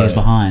friend, and he stays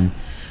behind.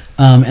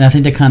 And I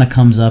think that kind of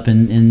comes up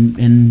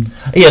in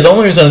yeah. The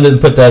only reason I didn't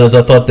put that is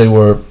I thought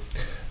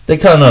they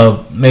kind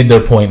of made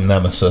their point in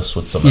Nemesis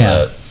with some of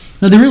that.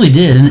 No, they really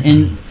did,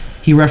 and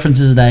he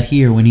references that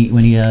here when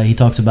he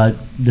talks about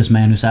this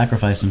man who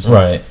sacrificed himself.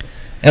 Right.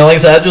 And like I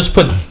said, I just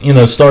put,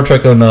 Star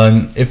Trek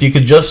 09, if you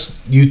could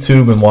just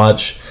YouTube and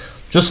watch,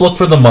 just look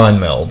for the mind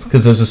meld,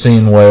 because there's a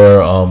scene where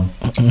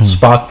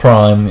Spock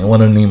Prime,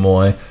 Leonard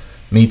Nimoy,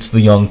 meets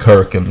the young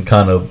Kirk and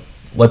kind of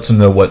lets him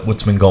know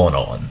what's been going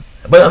on.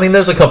 But, I mean,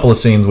 there's a couple of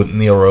scenes with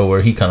Nero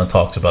where he kind of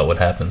talks about what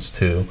happens,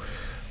 too.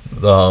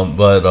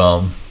 But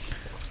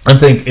I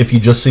think if you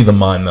just see the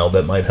mind meld,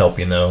 that might help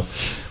you know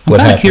I'm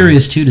kind of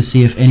curious, too, to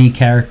see if any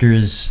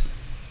characters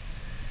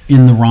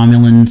in the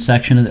Romulan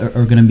section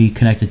are going to be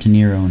connected to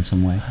Nero in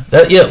some way.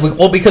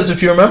 Because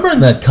if you remember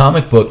in that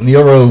comic book,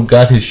 Nero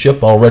got his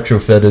ship all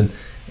retrofitted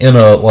in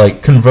a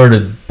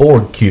converted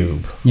Borg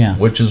cube. Yeah,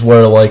 which is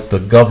where the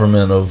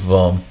government of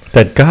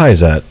that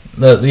guy's at.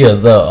 In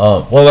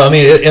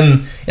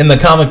the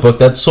comic book,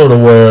 that's sort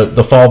of where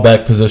the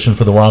fallback position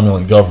for the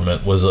Romulan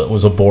government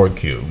was a Borg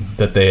cube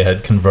that they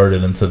had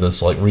converted into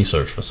this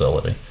research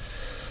facility.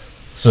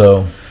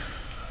 So,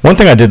 one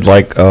thing I did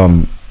I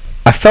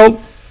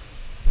felt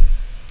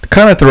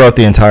kind of throughout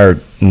the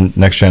entire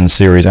Next Gen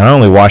series, and I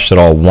only watched it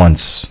all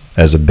once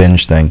as a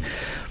binge thing,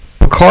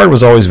 Picard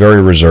was always very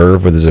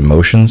reserved with his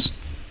emotions,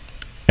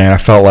 and I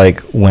felt like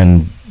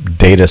when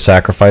Data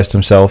sacrificed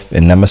himself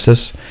in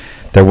Nemesis,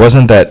 there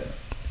wasn't that.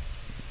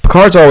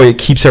 Picard's always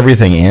keeps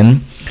everything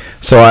in,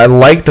 so I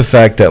like the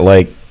fact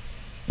that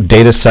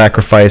Data's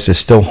sacrifice is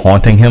still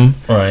haunting him,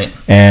 right?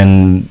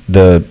 And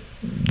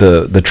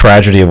the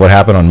tragedy of what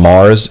happened on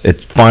Mars,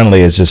 it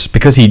finally is just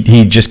because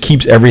he just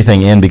keeps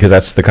everything in, because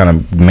that's the kind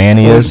of man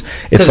he is.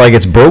 It's like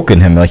it's broken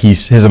him.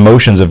 His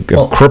emotions have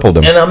crippled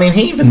him. And I mean,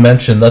 he even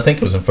mentioned, I think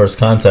it was in First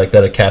Contact,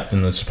 that a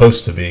captain is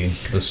supposed to be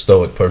the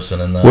stoic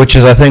person in that. Which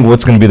is, I think,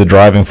 what's going to be the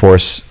driving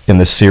force in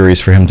this series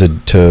for him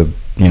to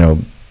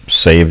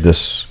save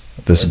this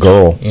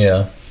girl.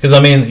 Yeah. Because, I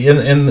mean,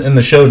 in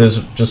the show,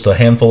 there's just a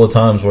handful of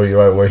times where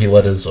you're right, where he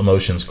let his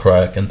emotions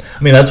crack. And,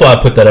 I mean, that's why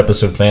I put that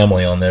episode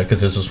Family on there,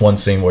 because there's this one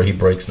scene where he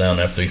breaks down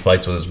after he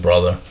fights with his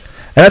brother.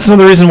 And that's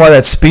another reason why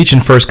that speech in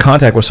First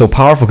Contact was so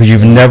powerful, because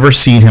you've never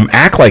seen him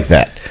act like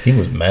that. He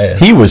was mad.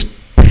 He was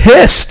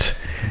pissed.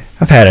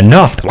 I've had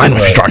enough. The line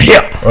was starting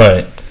here.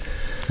 Right.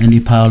 And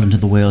he piled into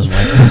the whale's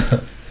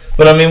wife.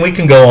 But, I mean, we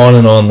can go on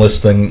and on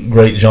listing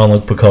great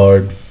Jean-Luc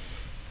Picard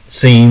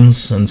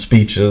scenes and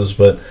speeches,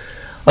 but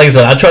like I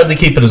said, I tried to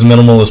keep it as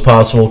minimal as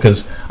possible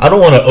because I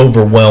don't want to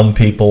overwhelm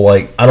people.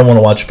 I don't want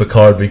to watch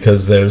Picard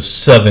because there's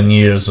 7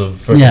 years of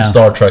freaking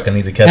Star Trek I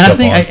need to catch up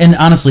on. And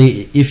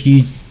honestly, if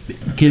you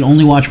can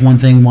only watch one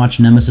thing,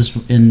 watch Nemesis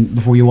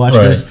before you watch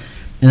this,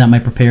 and that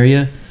might prepare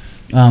you.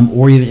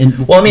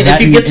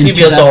 If you get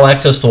CBS All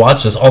Access to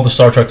watch this, all the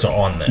Star Treks are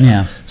on there.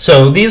 Yeah.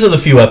 So these are the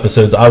few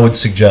episodes I would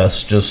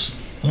suggest just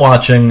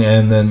watching,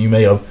 and then you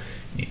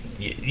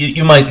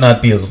might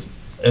not be as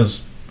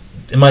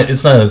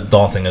it's not as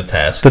daunting a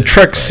task. The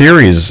Trek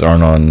series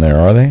aren't on there,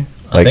 are they?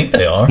 I think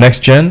they are. Next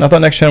Gen? I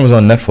thought Next Gen was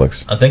on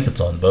Netflix. I think it's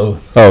on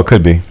both. Oh, it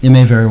could be. It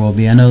may very well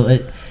be. I know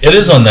it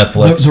is on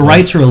Netflix. The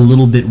rights are a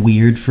little bit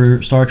weird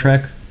for Star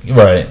Trek.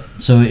 Right.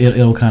 So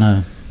it'll kind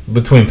of...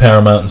 between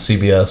Paramount and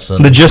CBS.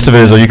 And The gist of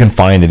it is, though, you can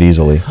find it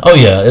easily. oh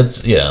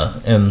yeah,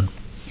 and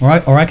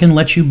Or I can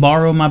let you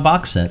borrow my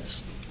box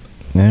sets.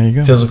 There you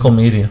go. physical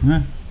media.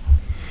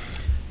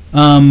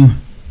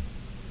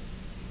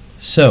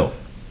 So,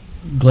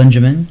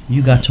 Glenjamin,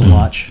 you got to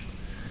watch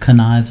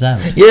Knives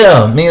Out.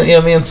 Yeah, me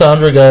and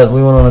Sandra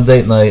we went on a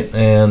date night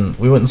and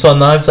we went and saw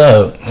Knives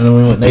Out, and then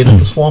we went and ate at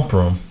the Swamp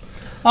Room.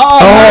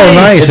 Oh,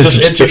 nice.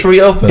 It just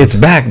reopened. It's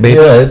back, baby.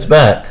 Yeah, it's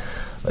back.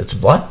 It's a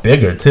lot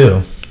bigger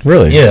too.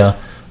 Really? Yeah,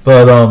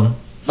 but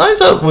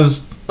Knives Out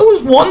was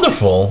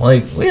wonderful.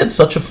 Like, we had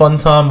such a fun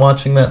time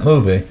watching that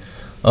movie.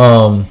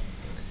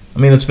 I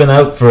mean, it's been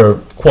out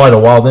for quite a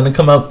while. Didn't it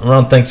come out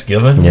around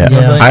Thanksgiving? Yeah,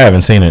 Yeah. I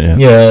haven't seen it yet.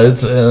 Yeah,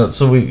 it's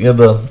so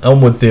the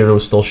Elmwood Theater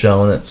was still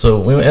showing it.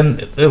 So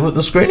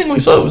the screening we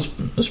saw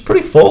was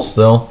pretty full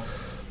still.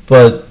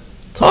 But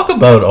talk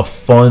about a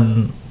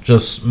fun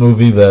just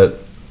movie that,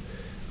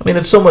 I mean,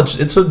 it's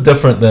so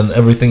different than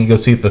everything you go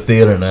see at the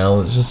theater now.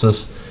 It's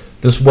just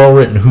this well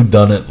written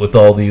whodunit with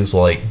all these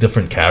like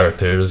different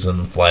characters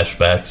and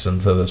flashbacks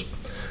into this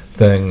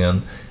thing,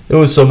 and it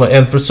was so much.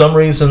 And for some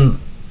reason,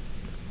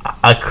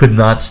 I could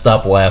not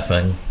stop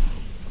laughing.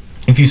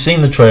 If you've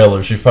seen the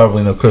trailers, you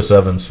probably know Chris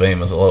Evans'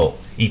 famous little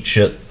eat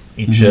shit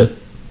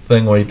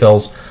thing where he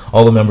tells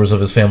all the members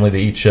of his family to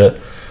eat shit.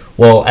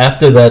 Well,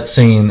 after that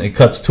scene, it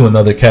cuts to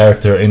another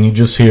character, and you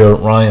just hear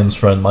Ryan's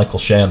friend, Michael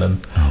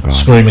Shannon,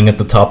 screaming at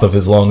the top of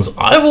his lungs,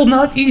 "I will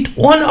not eat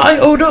one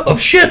iota of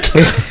shit!"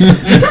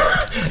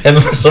 And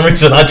for some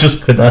reason, I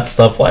just could not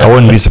stop laughing. I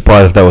wouldn't be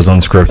surprised if that was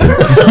unscripted.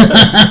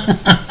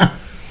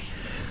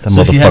 That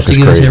So if you have to motherfucker's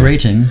give it crazy. a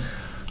rating,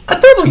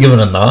 I'd probably give it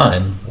a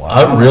 9. Wow.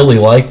 I really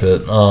liked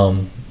it.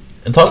 And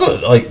talk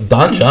about, like,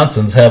 Don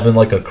Johnson's having,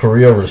 like, a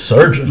career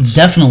resurgence.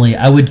 definitely,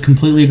 I would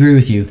completely agree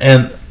with you.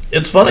 And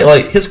it's funny,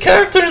 like, his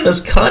character in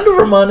this kind of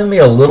reminded me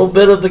a little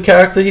bit of the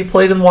character he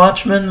played in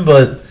Watchmen,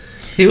 but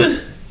he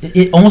was...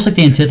 It almost like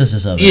the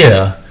antithesis of it.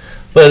 Yeah.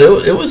 But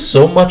it was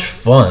so much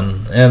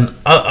fun. And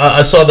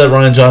I saw that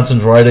Ryan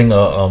Johnson's writing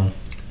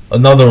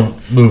another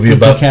movie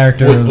With the about...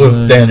 character with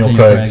of, Daniel Daniel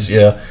Craig's, Craig.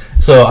 yeah.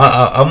 So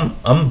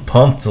I'm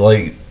pumped,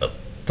 like,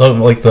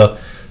 talking like the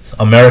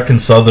American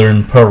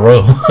Southern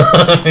Perot.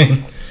 I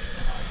mean,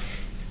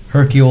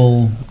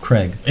 Hercule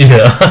Craig.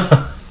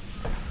 yeah.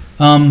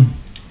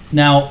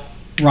 Now,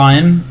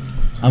 Ryan,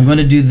 I'm going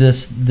to do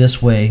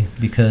this way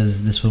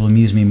because this will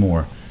amuse me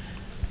more.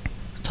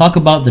 Talk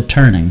about The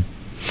Turning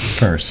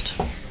first.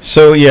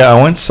 So yeah, I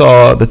went and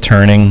saw The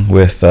Turning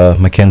with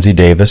Mackenzie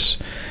Davis.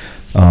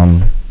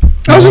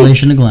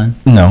 Relation to Glenn.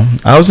 No,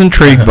 I was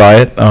intrigued by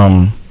it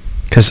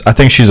because I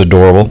think she's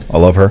adorable. I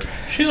love her.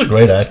 She's a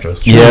great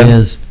actress. She Yeah. really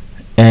is.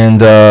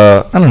 And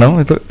I don't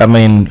know. I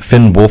mean,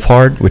 Finn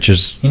Wolfhard, which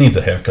is He needs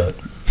a haircut.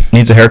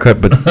 needs a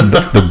haircut, but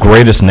the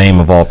greatest name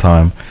of all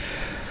time.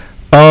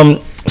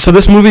 So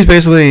this movie's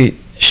basically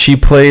she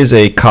plays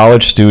a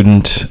college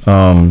student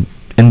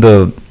in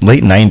the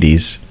late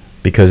 '90s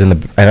because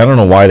and I don't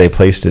know why they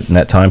placed it in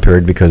that time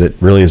period because it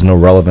really has no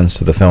relevance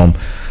to the film.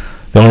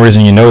 The only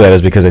reason you know that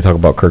is because they talk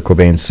about Kurt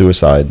Cobain's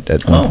suicide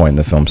at one point in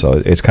the film,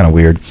 so it's kind of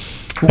weird.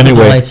 With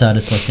Anyway. the lights out,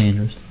 it's less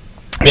dangerous.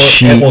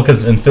 Well,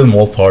 because in Finn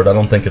Wolfhard, I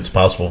don't think it's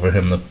possible for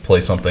him to play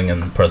something in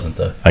the present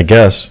day. I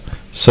guess.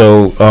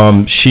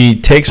 So she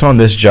takes on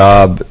this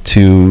job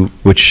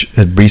which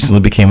had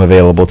recently became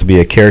available to be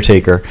a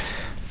caretaker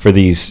for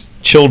these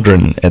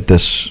children at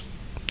this,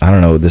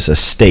 this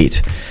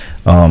estate.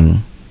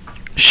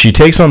 She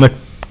takes on the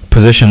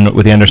position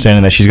with the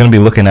understanding that she's going to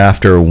be looking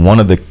after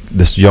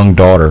this young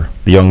daughter,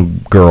 the young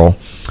girl,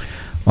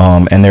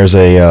 and there's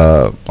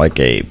a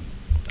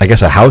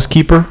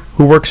housekeeper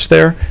who works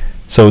there.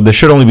 So there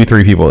should only be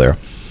 3 people there.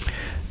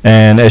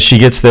 And as she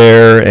gets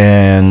there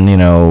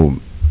and,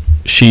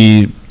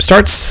 she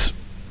starts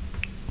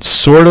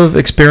sort of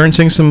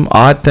experiencing some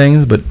odd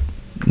things, but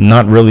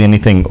not really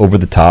anything over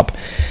the top.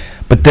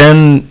 But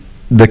then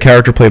the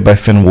character played by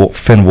Finn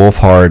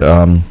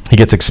Wolfhard, he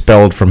gets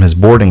expelled from his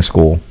boarding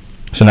school.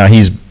 So now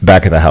he's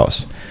back at the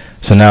house.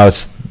 So now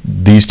it's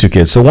these 2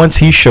 kids. So once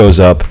he shows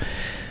up,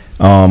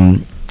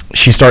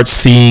 she starts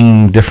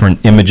seeing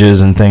different images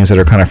and things that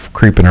are kind of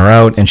creeping her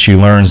out, and she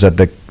learns that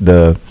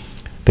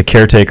the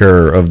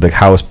caretaker of the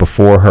house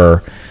before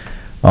her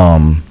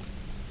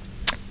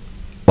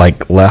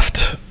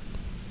left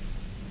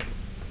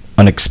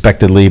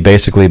unexpectedly,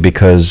 basically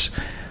because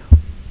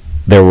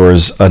there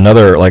was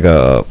another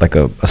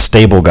a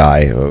stable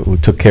guy who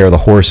took care of the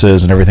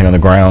horses and everything on the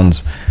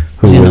grounds.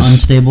 Was he an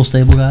unstable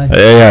guy?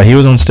 Yeah, he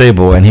was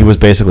unstable, and he was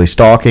basically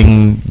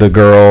stalking the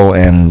girl,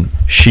 and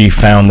she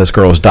found this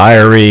girl's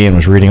diary and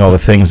was reading all the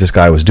things this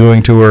guy was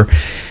doing to her.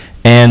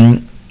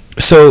 And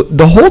so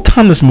the whole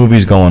time this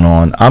movie's going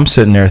on, I'm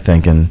sitting there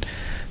thinking,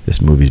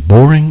 this movie's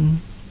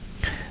boring.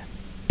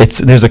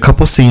 There's a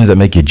couple scenes that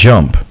make you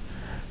jump.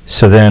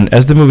 So then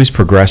as the movie's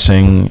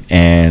progressing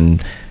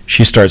and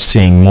she starts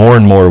seeing more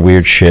and more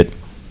weird shit,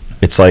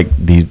 it's like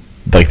these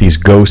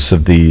ghosts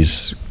of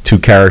these 2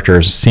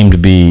 characters seem to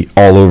be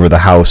all over the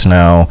house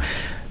now,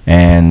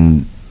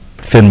 and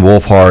Finn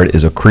Wolfhard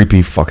is a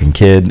creepy fucking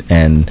kid,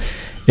 and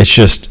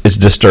it's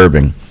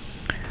disturbing.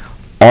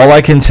 all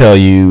I can tell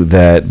you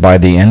that by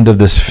the end of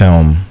this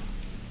film,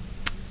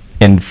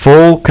 in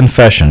full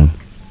confession,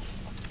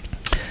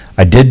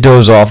 I did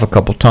doze off a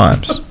couple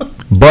times,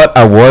 but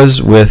I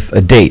was with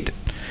a date.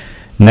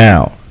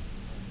 Now,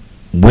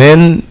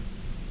 when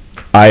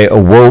I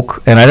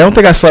awoke, and I don't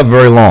think I slept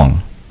very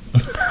long,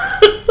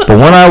 but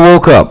when I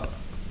woke up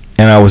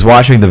and I was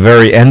watching the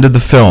very end of the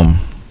film,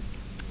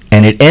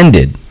 and it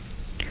ended,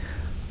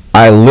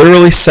 I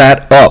literally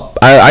sat up.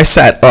 I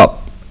sat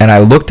up, and I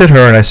looked at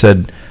her and I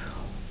said,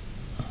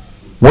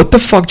 "What the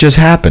fuck just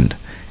happened?"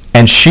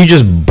 And she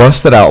just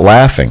busted out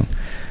laughing.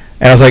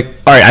 And I was like,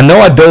 all right, I know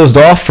I dozed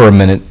off for a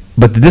minute,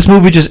 but did this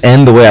movie just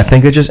end the way I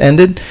think it just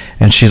ended?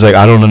 And she's like,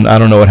 I don't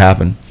know what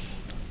happened.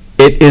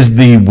 It is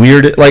the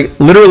weird, like,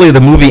 literally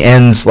the movie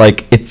ends,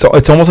 like, it's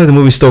almost like the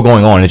movie's still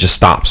going on, and it just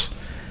stops.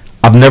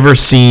 I've never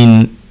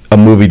seen a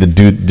movie to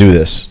do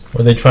this.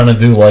 Were they trying to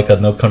do, like, a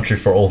No Country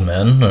for Old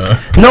Men? Or?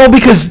 No,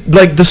 because,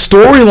 like, the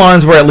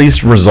storylines were at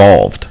least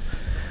resolved.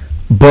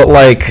 But,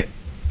 like,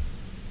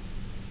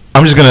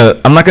 I'm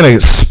not gonna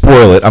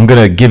spoil it. I'm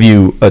gonna give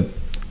you a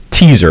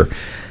teaser.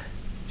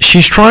 She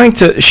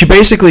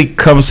basically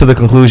comes to the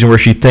conclusion where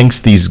she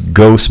thinks these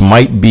ghosts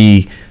might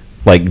be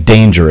like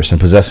dangerous and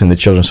possessing the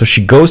children. So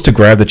she goes to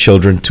grab the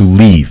children to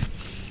leave.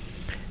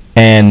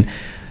 And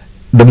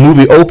the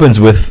movie opens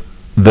with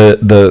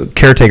the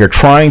caretaker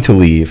trying to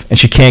leave, and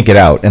she can't get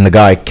out, and the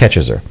guy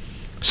catches her.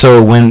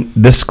 So when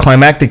this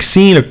climactic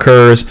scene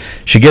occurs,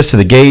 she gets to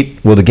the gate.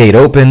 Will the gate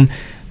open?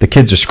 The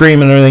kids are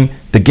screaming and everything.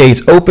 The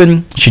gate's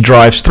open. She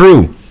drives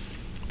through.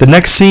 The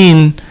next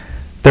scene,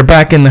 they're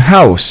back in the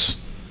house.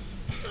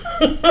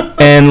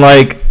 And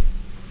like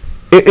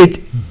it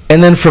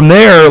and then from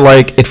there,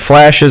 like, it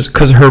flashes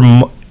because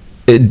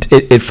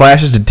it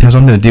flashes to have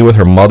something to do with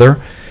her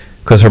mother,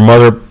 because her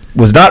mother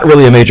was not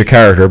really a major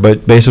character,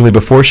 but basically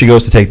before she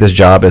goes to take this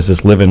job as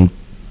this live-in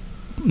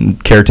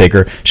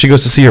caretaker, she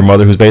goes to see her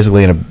mother, who's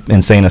basically in an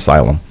insane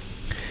asylum,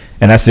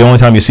 and that's the only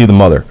time you see the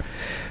mother.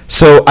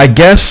 So I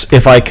guess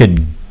if I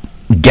could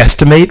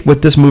guesstimate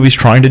what this movie's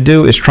trying to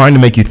do, is trying to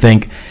make you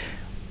think,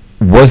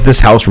 was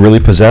this house really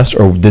possessed,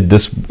 or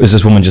is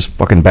this woman just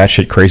fucking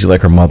batshit crazy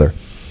like her mother?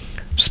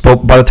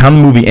 By the time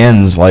the movie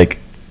ends, like,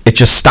 it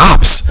just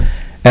stops,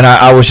 and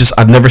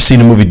I've never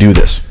seen a movie do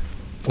this.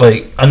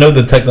 Like, I know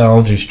the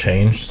technology's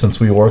changed since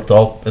we worked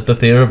all at the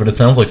theater, but it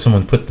sounds like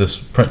someone put this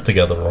print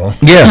together wrong.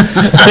 Yeah.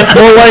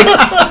 Well,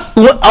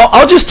 like,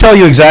 I'll just tell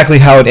you exactly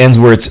how it ends,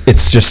 where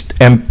it's just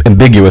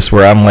ambiguous,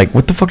 where I'm like,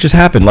 what the fuck just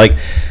happened? Like,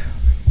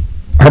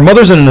 her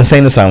mother's in an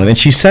insane asylum, and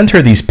she sent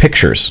her these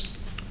pictures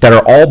that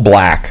are all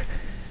black,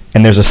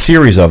 and there's a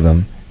series of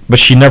them, but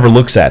she never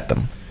looks at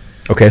them.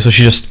 Okay, so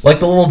she just... Like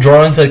the little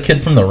drawings that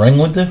Kid from the Ring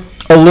would do?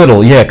 A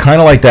little, yeah,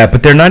 kind of like that,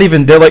 but they're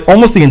like,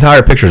 almost the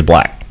entire picture's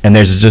black, and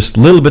there's just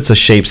little bits of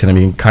shapes in them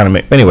you can kind of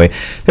make... Anyway,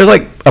 there's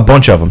like a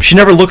bunch of them. She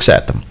never looks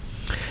at them.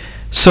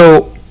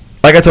 So,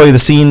 like I told you,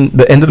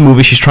 the end of the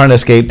movie, she's trying to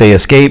escape. They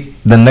escape.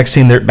 The next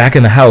scene, they're back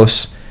in the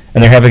house,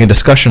 and they're having a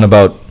discussion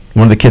about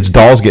one of the kids'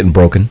 dolls getting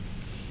broken.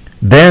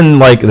 Then,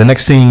 like, the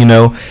next scene, you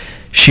know,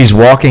 she's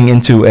walking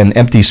into an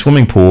empty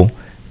swimming pool,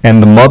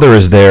 and the mother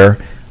is there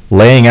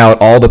laying out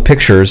all the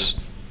pictures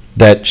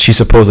that she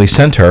supposedly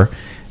sent her,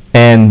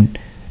 and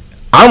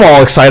I'm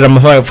all excited. I'm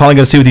finally going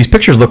to see what these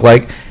pictures look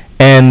like.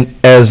 And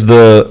as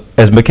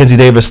Mackenzie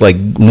Davis, like,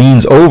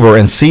 leans over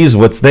and sees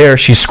what's there,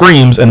 she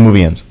screams, and the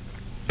movie ends.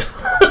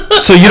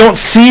 So you don't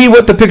see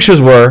what the pictures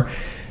were.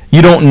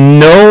 You don't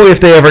know if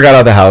they ever got out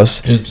of the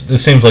house. It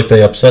seems like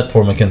they upset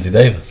poor Mackenzie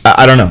Davis.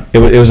 I don't know.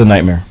 It was a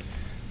nightmare.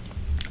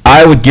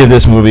 I would give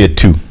this movie a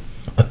 2.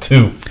 A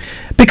 2.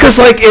 Because,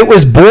 like, it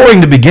was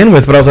boring to begin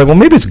with, but I was like, well,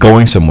 maybe it's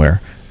going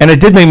somewhere. And it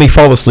did make me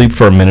fall asleep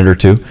for a minute or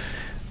two.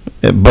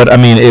 But, I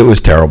mean, it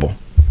was terrible.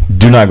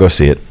 Do not go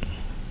see it.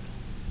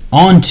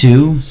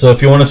 So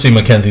if you want to see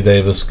Mackenzie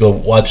Davis, go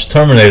watch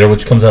Terminator,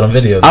 which comes out on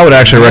video. I would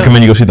actually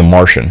recommend you go see The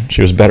Martian.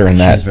 She was better in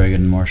that. She was very good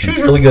in Martian. She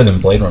was really good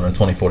in Blade Runner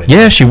 2049.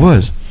 Yeah, she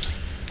was.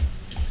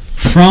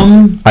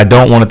 I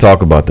don't want to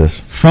talk about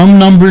this. From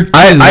number 2.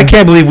 I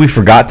can't believe we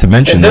forgot to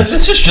mention this.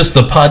 This is just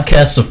the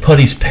podcast of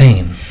Putty's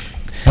pain.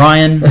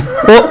 Ryan.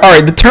 Well, all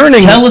right, The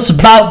Turning. Tell us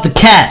about the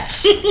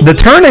cats. The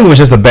Turning was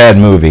just a bad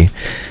movie.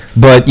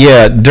 But,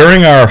 yeah,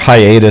 during our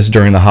hiatus,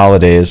 during the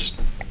holidays,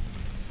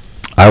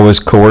 I was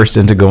coerced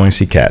into going to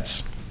see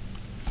Cats.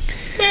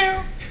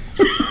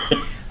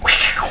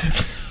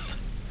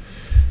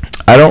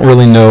 I don't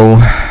really know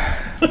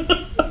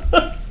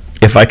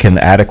if I can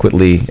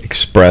adequately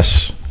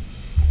express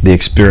the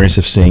experience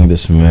of seeing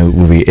this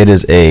movie. It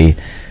is a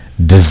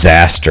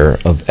disaster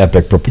of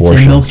epic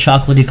proportions. It's a milk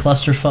chocolatey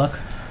clusterfuck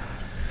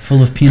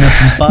full of peanuts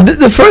and fuck.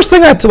 The first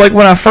thing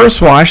when I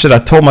first watched it, I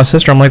told my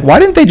sister, I'm like, why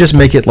didn't they just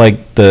make it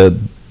like the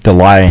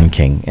Lion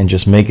King and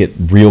just make it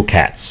real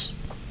cats?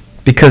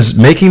 Because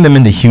making them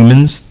into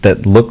humans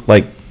that look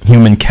like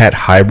human-cat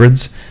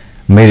hybrids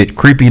made it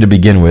creepy to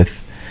begin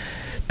with.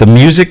 The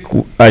music,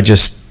 I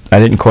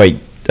didn't quite,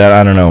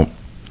 I don't know.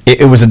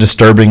 It was a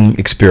disturbing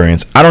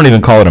experience. I don't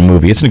even call it a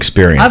movie. It's an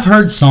experience. I've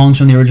heard songs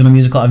from the original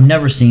musical. I've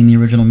never seen the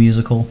original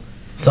musical.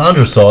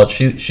 Sandra saw it.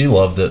 She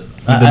loved it.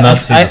 You did not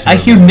see this I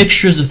movie. hear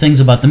mixtures of things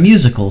about the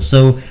musical,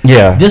 so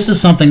Yeah. this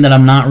is something that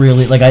I'm not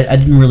really like. I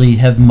didn't really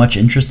have much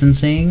interest in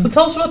seeing. So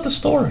tell us about the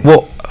story.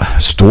 Well,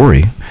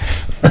 story.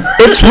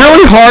 It's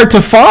really hard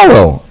to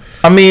follow.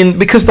 I mean,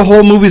 because the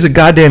whole movie's a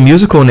goddamn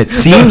musical, and it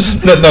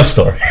seems No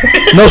story.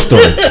 no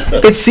story.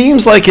 It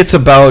seems like it's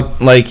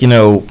about like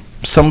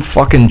some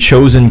fucking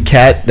chosen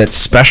cat that's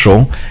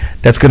special,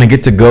 that's gonna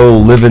get to go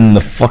live in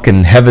the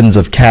fucking heavens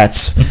of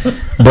cats,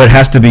 but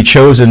has to be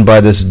chosen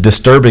by this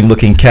disturbing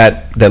looking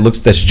cat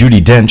that's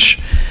Judi Dench,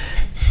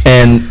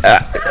 and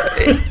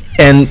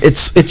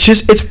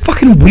it's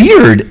fucking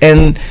weird.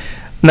 And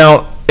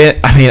now,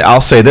 I mean,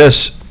 I'll say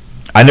this: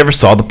 I never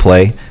saw the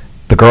play.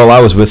 The girl I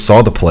was with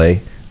saw the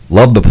play,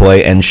 loved the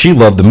play, and she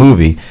loved the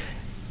movie.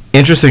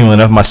 Interestingly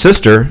enough, my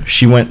sister,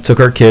 took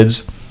her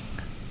kids.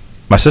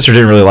 My sister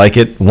didn't really like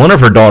it. One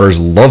of her daughters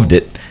loved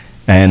it,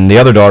 and the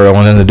other daughter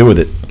wanted nothing to do with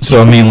it.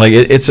 So I mean, like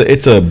it's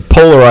a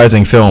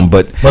polarizing film,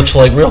 but Much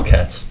like real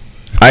cats.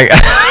 I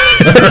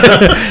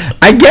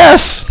I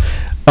guess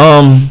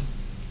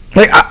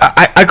like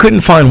I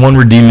couldn't find one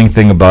redeeming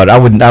thing about it.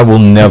 I will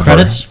never.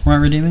 Credits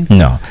weren't redeeming.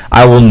 No,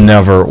 I will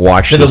never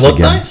watch Did this it look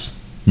again. nice?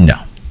 No,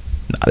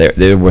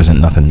 there wasn't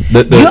nothing.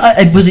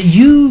 Was it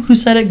you who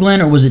said it,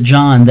 Glenn, or was it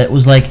John? That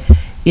was like,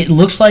 it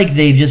looks like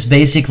they just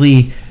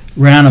basically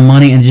ran out of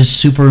money and just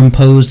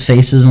superimposed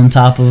faces on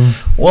top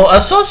of. Well, I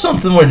saw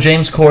something where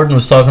James Corden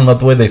was talking about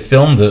the way they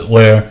filmed it,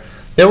 where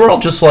they were all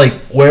just like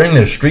wearing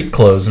their street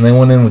clothes, and they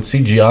went in with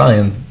CGI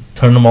and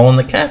turned them all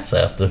into cats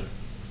after.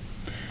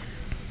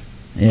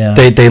 Yeah.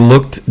 They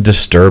looked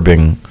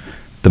disturbing.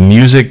 The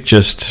music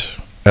just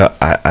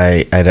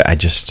I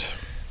just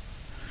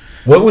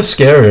What was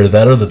scarier,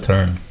 that or the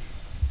turn?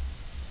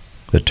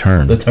 the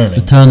turn. The turning.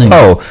 The turning.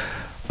 Oh,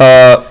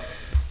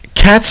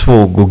 cats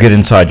will get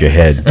inside your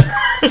head.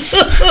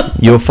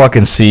 You'll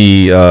fucking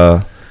see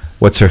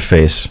what's her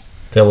face?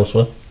 Taylor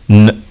Swift.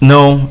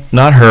 No,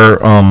 not her.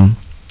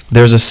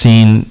 There's a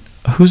scene.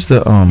 Who's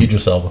the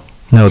Idris Elba.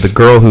 No, the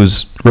girl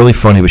who's really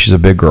funny, but she's a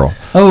big girl.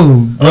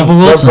 Oh, Rebel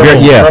Wilson.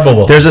 Rebel- Yeah, Rebel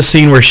Wilson. there's a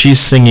scene where she's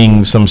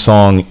singing some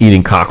song,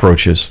 eating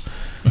cockroaches.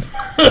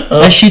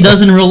 As she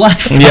does in real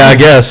life. Yeah, I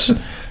guess.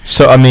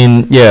 So I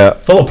mean, yeah,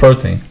 Full of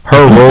protein.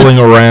 her rolling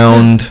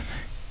around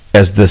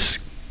as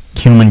this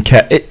human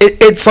cat.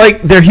 It's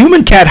like they're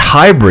human cat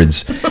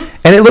hybrids,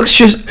 and it looks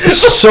just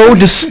so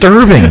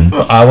disturbing.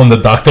 Island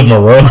of Dr.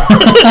 Moreau.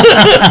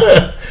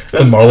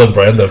 And Marlon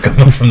Brando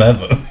coming from that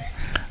movie.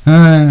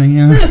 Yeah.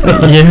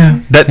 Yeah,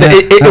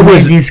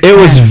 it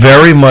was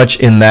very much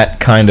in that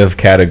kind of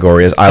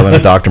category as Island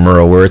of Dr.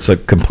 Moreau, where it's a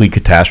complete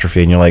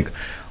catastrophe, and you're like,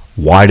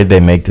 why did they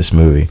make this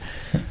movie?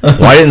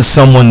 Why didn't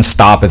someone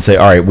stop and say,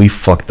 all right, we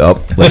fucked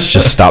up, let's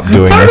just stop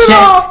doing this?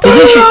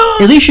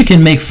 At least you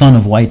can make fun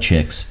of white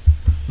chicks.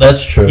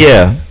 That's true.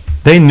 Yeah,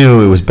 they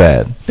knew it was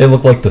bad. They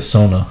look like the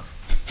Sona.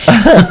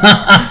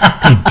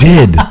 They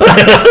did.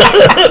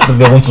 The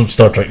villains from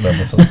Star Trek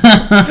Nemesis.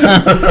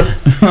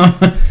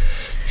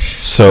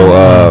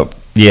 So,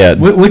 yeah,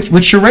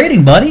 What's your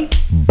rating, buddy?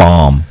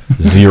 bomb.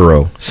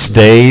 0.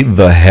 Stay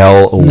the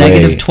hell away.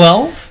 Negative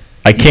 12?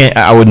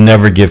 I would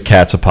never give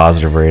Cats a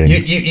positive rating.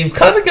 You've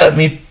kind of got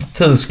me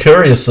to this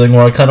curious thing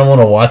where I kind of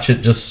want to watch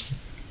it just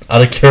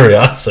out of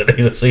curiosity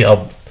to see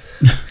how.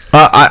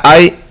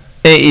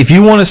 If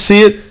you want to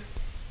see it,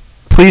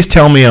 please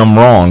tell me I'm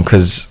wrong,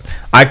 because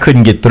I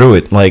couldn't get through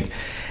it. Like,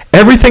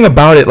 everything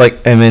about it,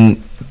 like, I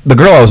mean, the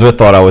girl I was with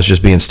thought I was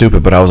just being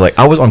stupid, but I was like,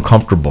 I was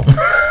uncomfortable.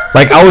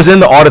 Like, I was in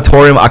the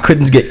auditorium,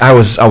 I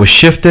was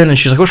shifting, and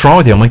she's like, what's wrong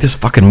with you? I'm like, this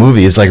fucking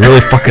movie is like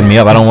really fucking me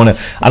up. I don't want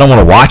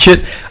to watch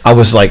it. I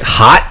was like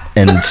hot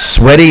and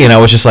sweaty, and I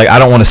was just like, I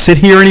don't want to sit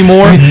here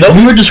anymore.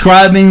 You were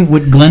describing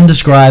what Glenn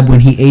described when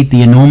he ate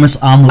the enormous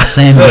omelet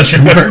sandwich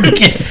from Burger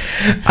King.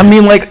 I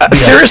mean, like,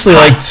 seriously,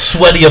 like,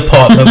 sweaty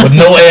apartment with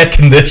no air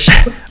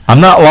conditioning.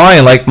 I'm not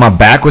lying. Like, my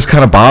back was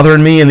kind of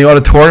bothering me in the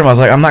auditorium. I was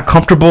like, I'm not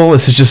comfortable.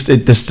 This is just,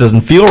 this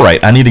doesn't feel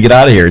right. I need to get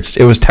out of here.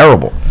 It was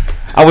terrible.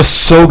 I was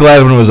so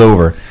glad when it was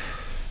over.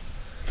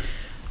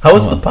 How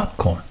was the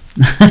popcorn?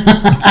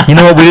 You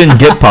know what? We didn't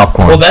get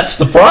popcorn. Well, that's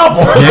the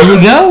problem. There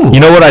you go. You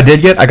know what I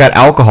did get? I got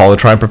alcohol to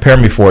try and prepare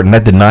me for it, and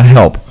that did not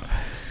help.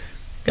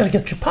 Gotta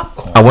get your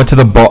popcorn. I went to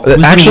the ball. it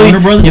a Actually, Warner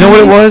Brothers you know what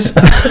it movie? was?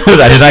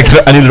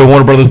 I needed a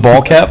Warner Brothers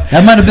ball cap.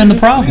 That might have been the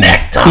problem.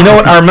 You know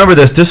what? I remember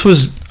this. This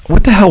was,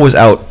 what the hell was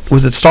out?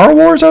 Was it Star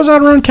Wars? I was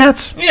out around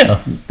Cats.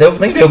 Yeah, I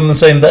think they opened the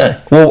same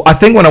day. Well, I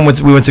think when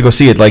we went to go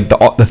see it, like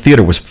the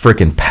theater was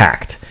freaking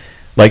packed.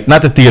 Like,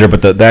 not the theater,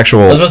 but the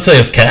actual. I was about to say,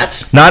 of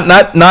Cats?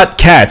 Not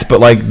Cats,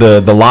 but like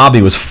the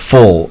lobby was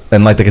full,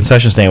 and like the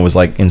concession stand was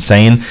like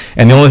insane.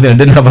 And the only thing that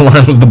didn't have a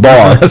line was the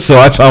bar, so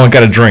that's why I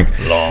got a drink.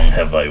 Long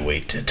have I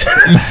waited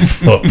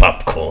for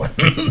popcorn.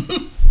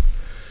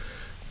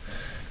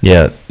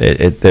 Yeah,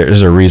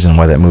 there's a reason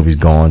why that movie's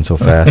gone so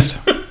fast.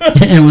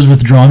 And it was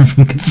withdrawn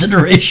from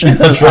consideration.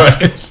 That's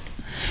right.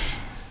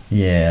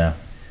 Yeah.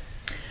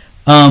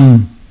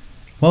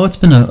 Well, it's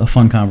been a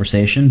fun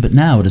conversation, but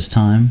now it is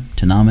time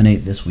to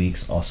nominate this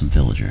week's Awesome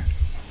Villager.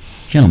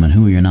 Gentlemen,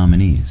 who are your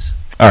nominees?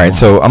 All right,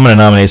 so I'm going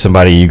to nominate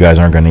somebody you guys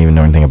aren't going to even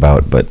know anything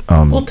about, but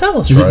Well, tell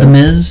us, Is right? it The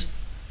Miz?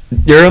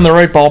 you're in the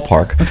right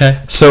ballpark.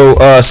 Okay.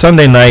 So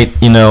Sunday night,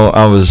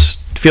 I was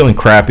feeling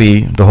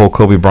crappy. The whole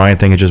Kobe Bryant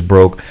thing had just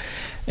broke,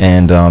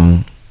 and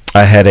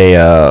I had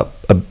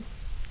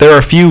there are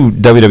a few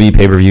WWE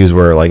pay-per-views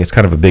where like it's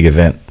kind of a big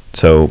event.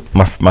 So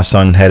my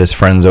son had his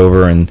friends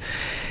over, and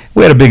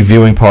we had a big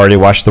viewing party,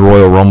 watched the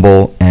Royal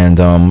Rumble, and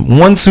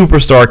one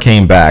superstar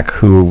came back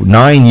who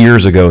 9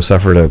 years ago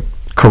suffered a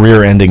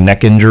career-ending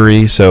neck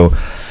injury. So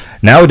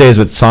nowadays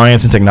with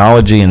science and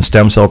technology and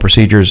stem cell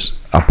procedures,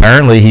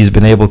 apparently he's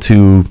been able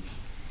to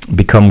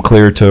become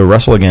clear to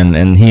wrestle again,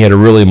 and he had a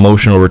really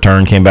emotional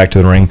return, came back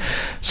to the ring.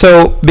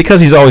 So because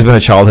he's always been a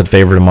childhood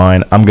favorite of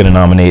mine, I'm going to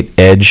nominate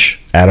Edge,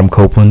 Adam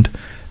Copeland,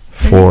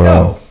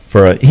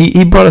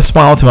 he brought a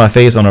smile to my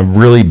face on a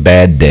really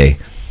bad day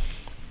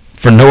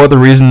for no other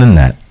reason than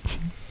that.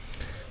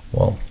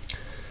 Well,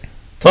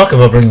 talk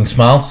about bringing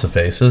smiles to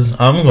faces.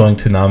 I'm going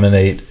to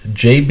nominate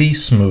JB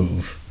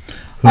Smoove,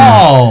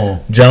 who's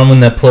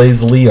gentleman that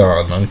plays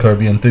Leon on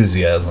Curb Your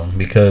Enthusiasm,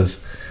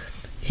 because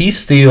he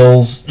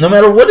steals, no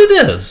matter what it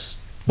is,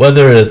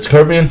 whether it's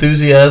Curb Your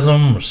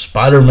Enthusiasm or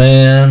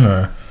Spider-Man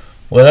or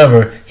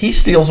whatever, he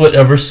steals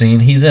whatever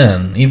scene he's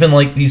in, even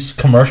like these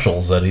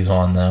commercials that he's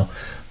on now.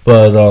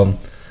 But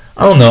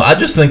I don't know, I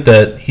just think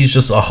that he's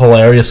just a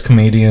hilarious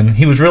comedian.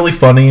 He was really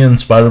funny in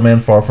Spider-Man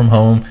Far From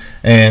Home,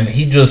 and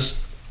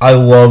I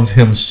love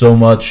him so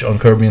much on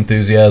Curb Your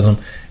Enthusiasm.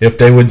 If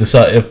they ever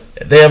decide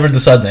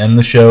to end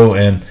the show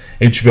and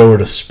HBO were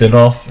to spin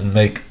off and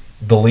make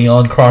the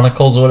Leon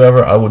Chronicles or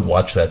whatever, I would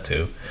watch that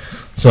too.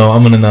 So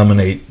I'm going to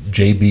nominate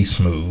JB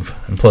Smoove,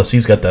 and plus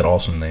he's got that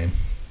awesome name.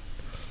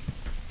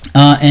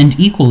 And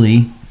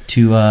equally,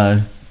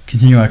 to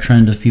continue our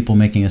trend of people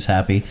making us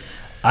happy,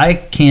 I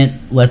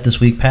can't let this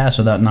week pass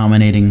without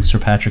nominating Sir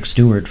Patrick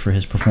Stewart for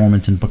his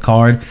performance in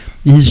Picard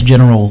and his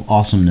general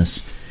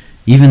awesomeness.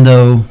 Even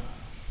though,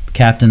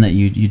 Captain, that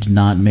you did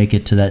not make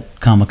it to that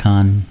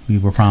Comic-Con we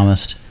were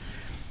promised,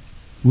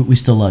 we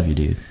still love you,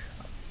 dude.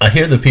 I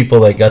hear the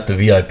people that got the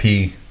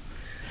VIP,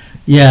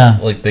 yeah,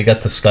 like they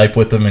got to Skype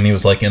with him and he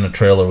was like in a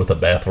trailer with a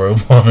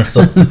bathrobe on or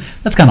something.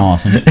 That's kind of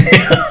awesome.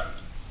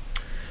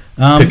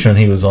 Picturing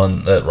he was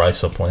on that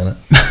Risa planet.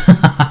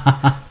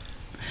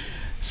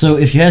 So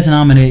if you had to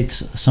nominate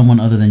someone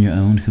other than your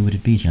own, who would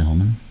it be,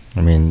 gentlemen?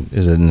 I mean,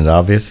 isn't it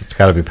obvious? It's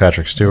got to be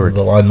Patrick Stewart.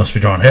 The line must be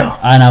drawn. Yeah.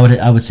 And I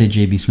would say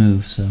JB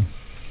Smoove. So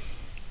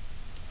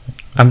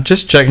I'm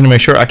just checking to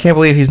make sure. I can't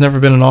believe he's never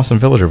been an Awesome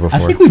Villager before.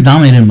 I think we've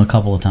nominated him a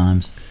couple of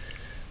times.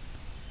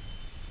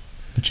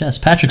 But yes,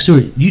 Patrick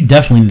Stewart, you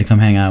definitely need to come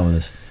hang out with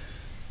us.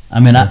 I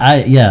mean,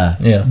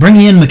 yeah. Bring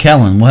Ian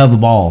McKellen. We'll have a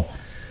ball.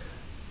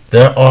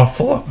 There are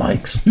 4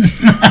 mics.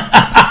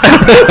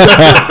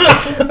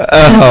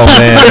 Oh,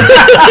 man.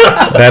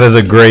 That is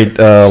a great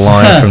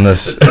line from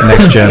this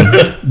Next Gen.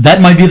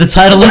 That might be the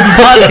title of the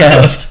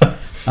podcast.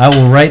 I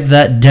will write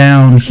that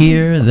down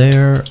here.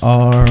 There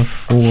are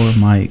 4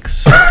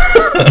 mics.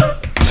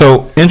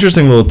 So,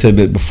 interesting little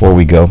tidbit before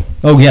we go.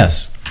 Oh,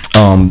 yes.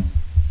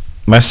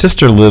 My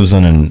sister lives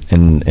under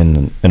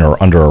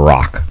a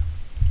rock.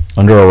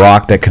 Under a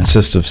rock that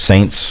consists of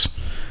Saints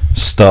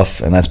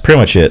stuff, and that's pretty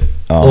much it.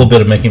 A little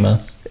bit of Mickey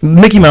Mouse.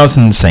 Mickey Mouse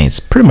and Saints,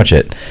 pretty much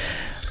it.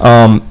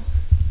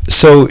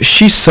 So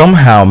she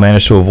somehow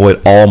managed to avoid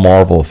all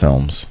Marvel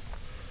films.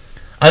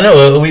 I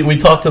know. We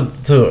talked to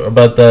her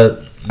about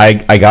that.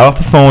 I got off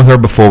the phone with her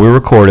before we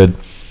recorded.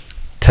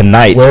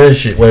 Tonight. Where is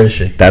she?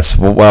 That's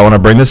why I want to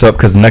bring this up,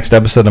 because the next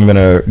episode I'm going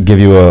to give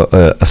you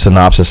a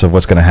synopsis of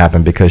what's going to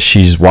happen, because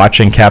she's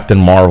watching Captain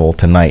Marvel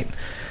tonight.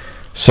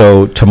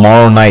 So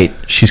tomorrow night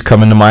she's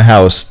coming to my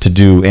house to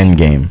do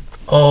Endgame.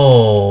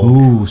 Oh.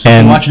 Ooh, so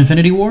you watch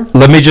Infinity War?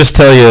 Let me just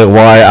tell you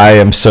why I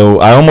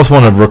almost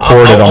want to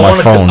record it on my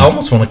phone. I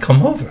almost want to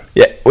come over.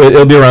 Yeah,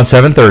 it'll be around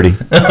 7:30.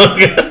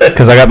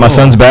 Because I got my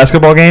son's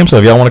basketball game, so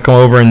if y'all want to come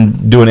over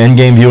and do an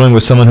Endgame viewing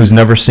with someone who's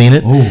never seen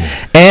it,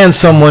 and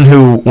someone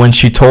who, when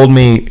she told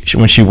me,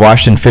 when she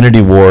watched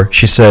Infinity War,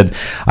 she said,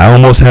 I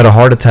almost had a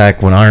heart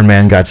attack when Iron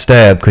Man got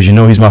stabbed, because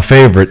he's my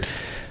favorite.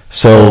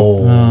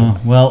 So,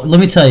 well, let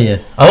me tell you.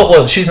 Oh,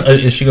 well, is she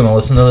going to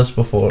listen to this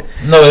before?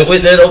 No,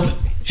 wait,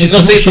 she's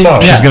going to see it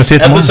tomorrow. She's going to see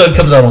it tomorrow. Episode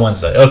comes out on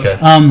Wednesday. Okay.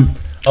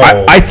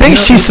 I think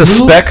she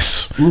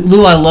suspects.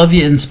 Lou, I love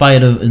you in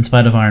spite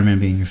of Iron Man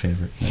being your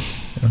favorite.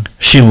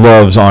 She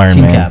loves Iron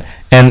Team Man. Cap.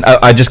 And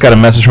I just got a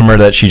message from her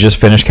that she just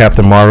finished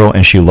Captain Marvel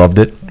and she loved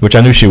it, which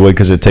I knew she would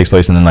because it takes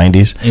place in the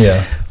 90s.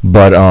 Yeah.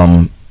 But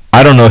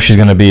I don't know if she's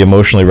going to be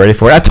emotionally ready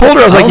for it. I told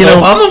her, I was like,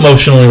 I'm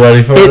emotionally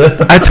ready for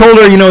it. I told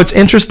her, it's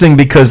interesting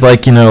because,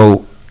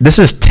 this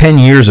is 10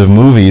 years of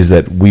movies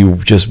that we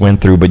just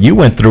went through, but you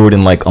went through it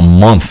in like a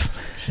month.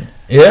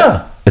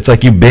 Yeah. It's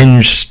like you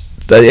binged.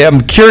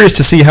 I'm curious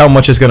to see how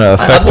much it's going to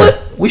affect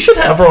her. We should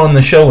have her on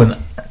the show and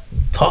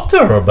talk to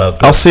her about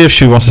that. I'll see if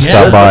she wants to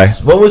stop by.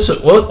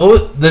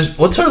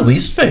 What's her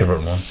least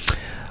favorite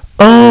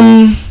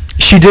one?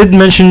 She did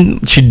mention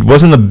she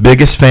wasn't the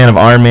biggest fan of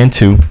Iron Man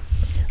 2.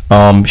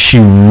 She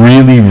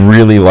really,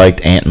 really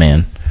liked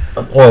Ant-Man.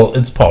 Well,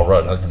 it's Paul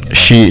Rudd. I mean,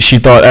 She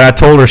thought, and I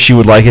told her she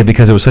would like it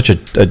because it was such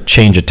a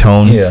change of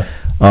tone. Yeah.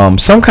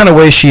 Some kind of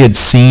way she had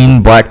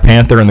seen Black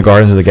Panther and the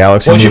Guardians of the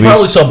Galaxy Well, movies. she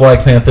probably saw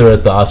Black Panther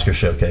at the Oscar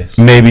showcase.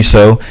 Maybe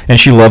so, and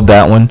she loved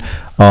that one.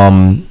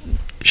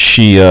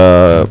 She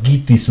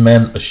Get this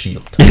man a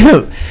shield. she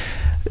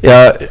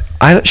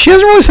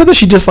hasn't really said that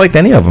she disliked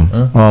any of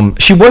them.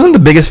 She wasn't the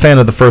biggest fan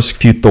of the first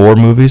few Thor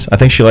movies. I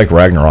think she liked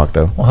Ragnarok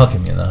though. Well, how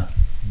can you not?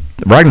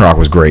 Ragnarok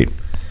was great.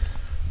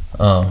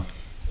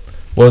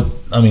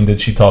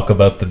 Did she talk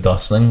about the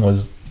dusting?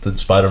 Did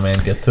Spider-Man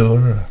get to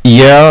her?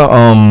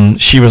 Yeah,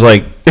 she was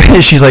like,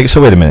 she's like, so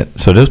wait a minute,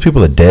 so those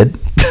people are dead?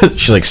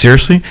 She's like,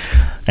 seriously?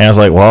 And I was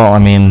like, well, I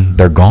mean,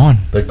 they're gone.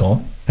 They're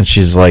gone? And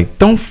she's like,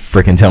 don't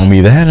freaking tell me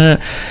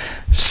that.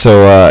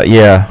 So,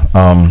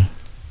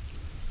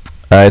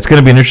 it's going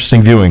to be an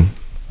interesting viewing.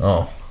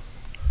 Oh.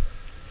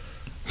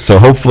 So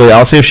hopefully,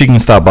 I'll see if she can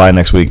stop by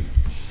next week.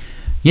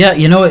 Yeah,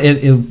 you know,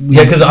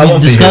 because I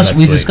won't be here next week.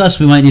 We discussed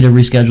we might need to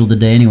reschedule the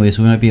day anyway,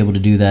 so we might be able to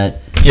do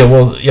that. Yeah,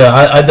 well,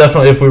 I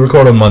definitely, if we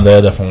record on Monday,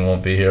 I definitely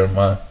won't be here.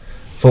 My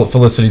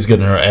Felicity's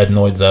getting her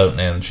adenoids out,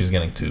 and she's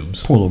getting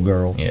tubes. Poor little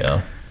girl.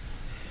 Yeah.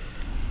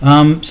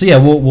 So yeah,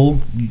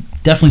 we'll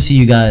definitely see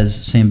you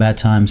guys same bat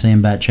time,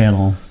 same bat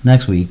channel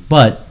next week.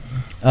 But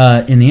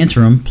in the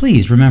interim,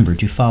 please remember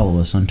to follow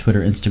us on Twitter,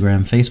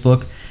 Instagram,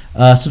 Facebook.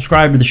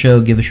 Subscribe to the show,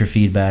 give us your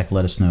feedback,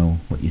 let us know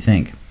what you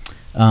think.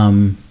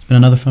 It's been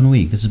another fun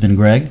week. This has been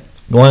Greg,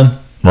 Glenn,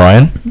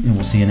 Ryan, and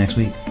we'll see you next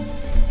week.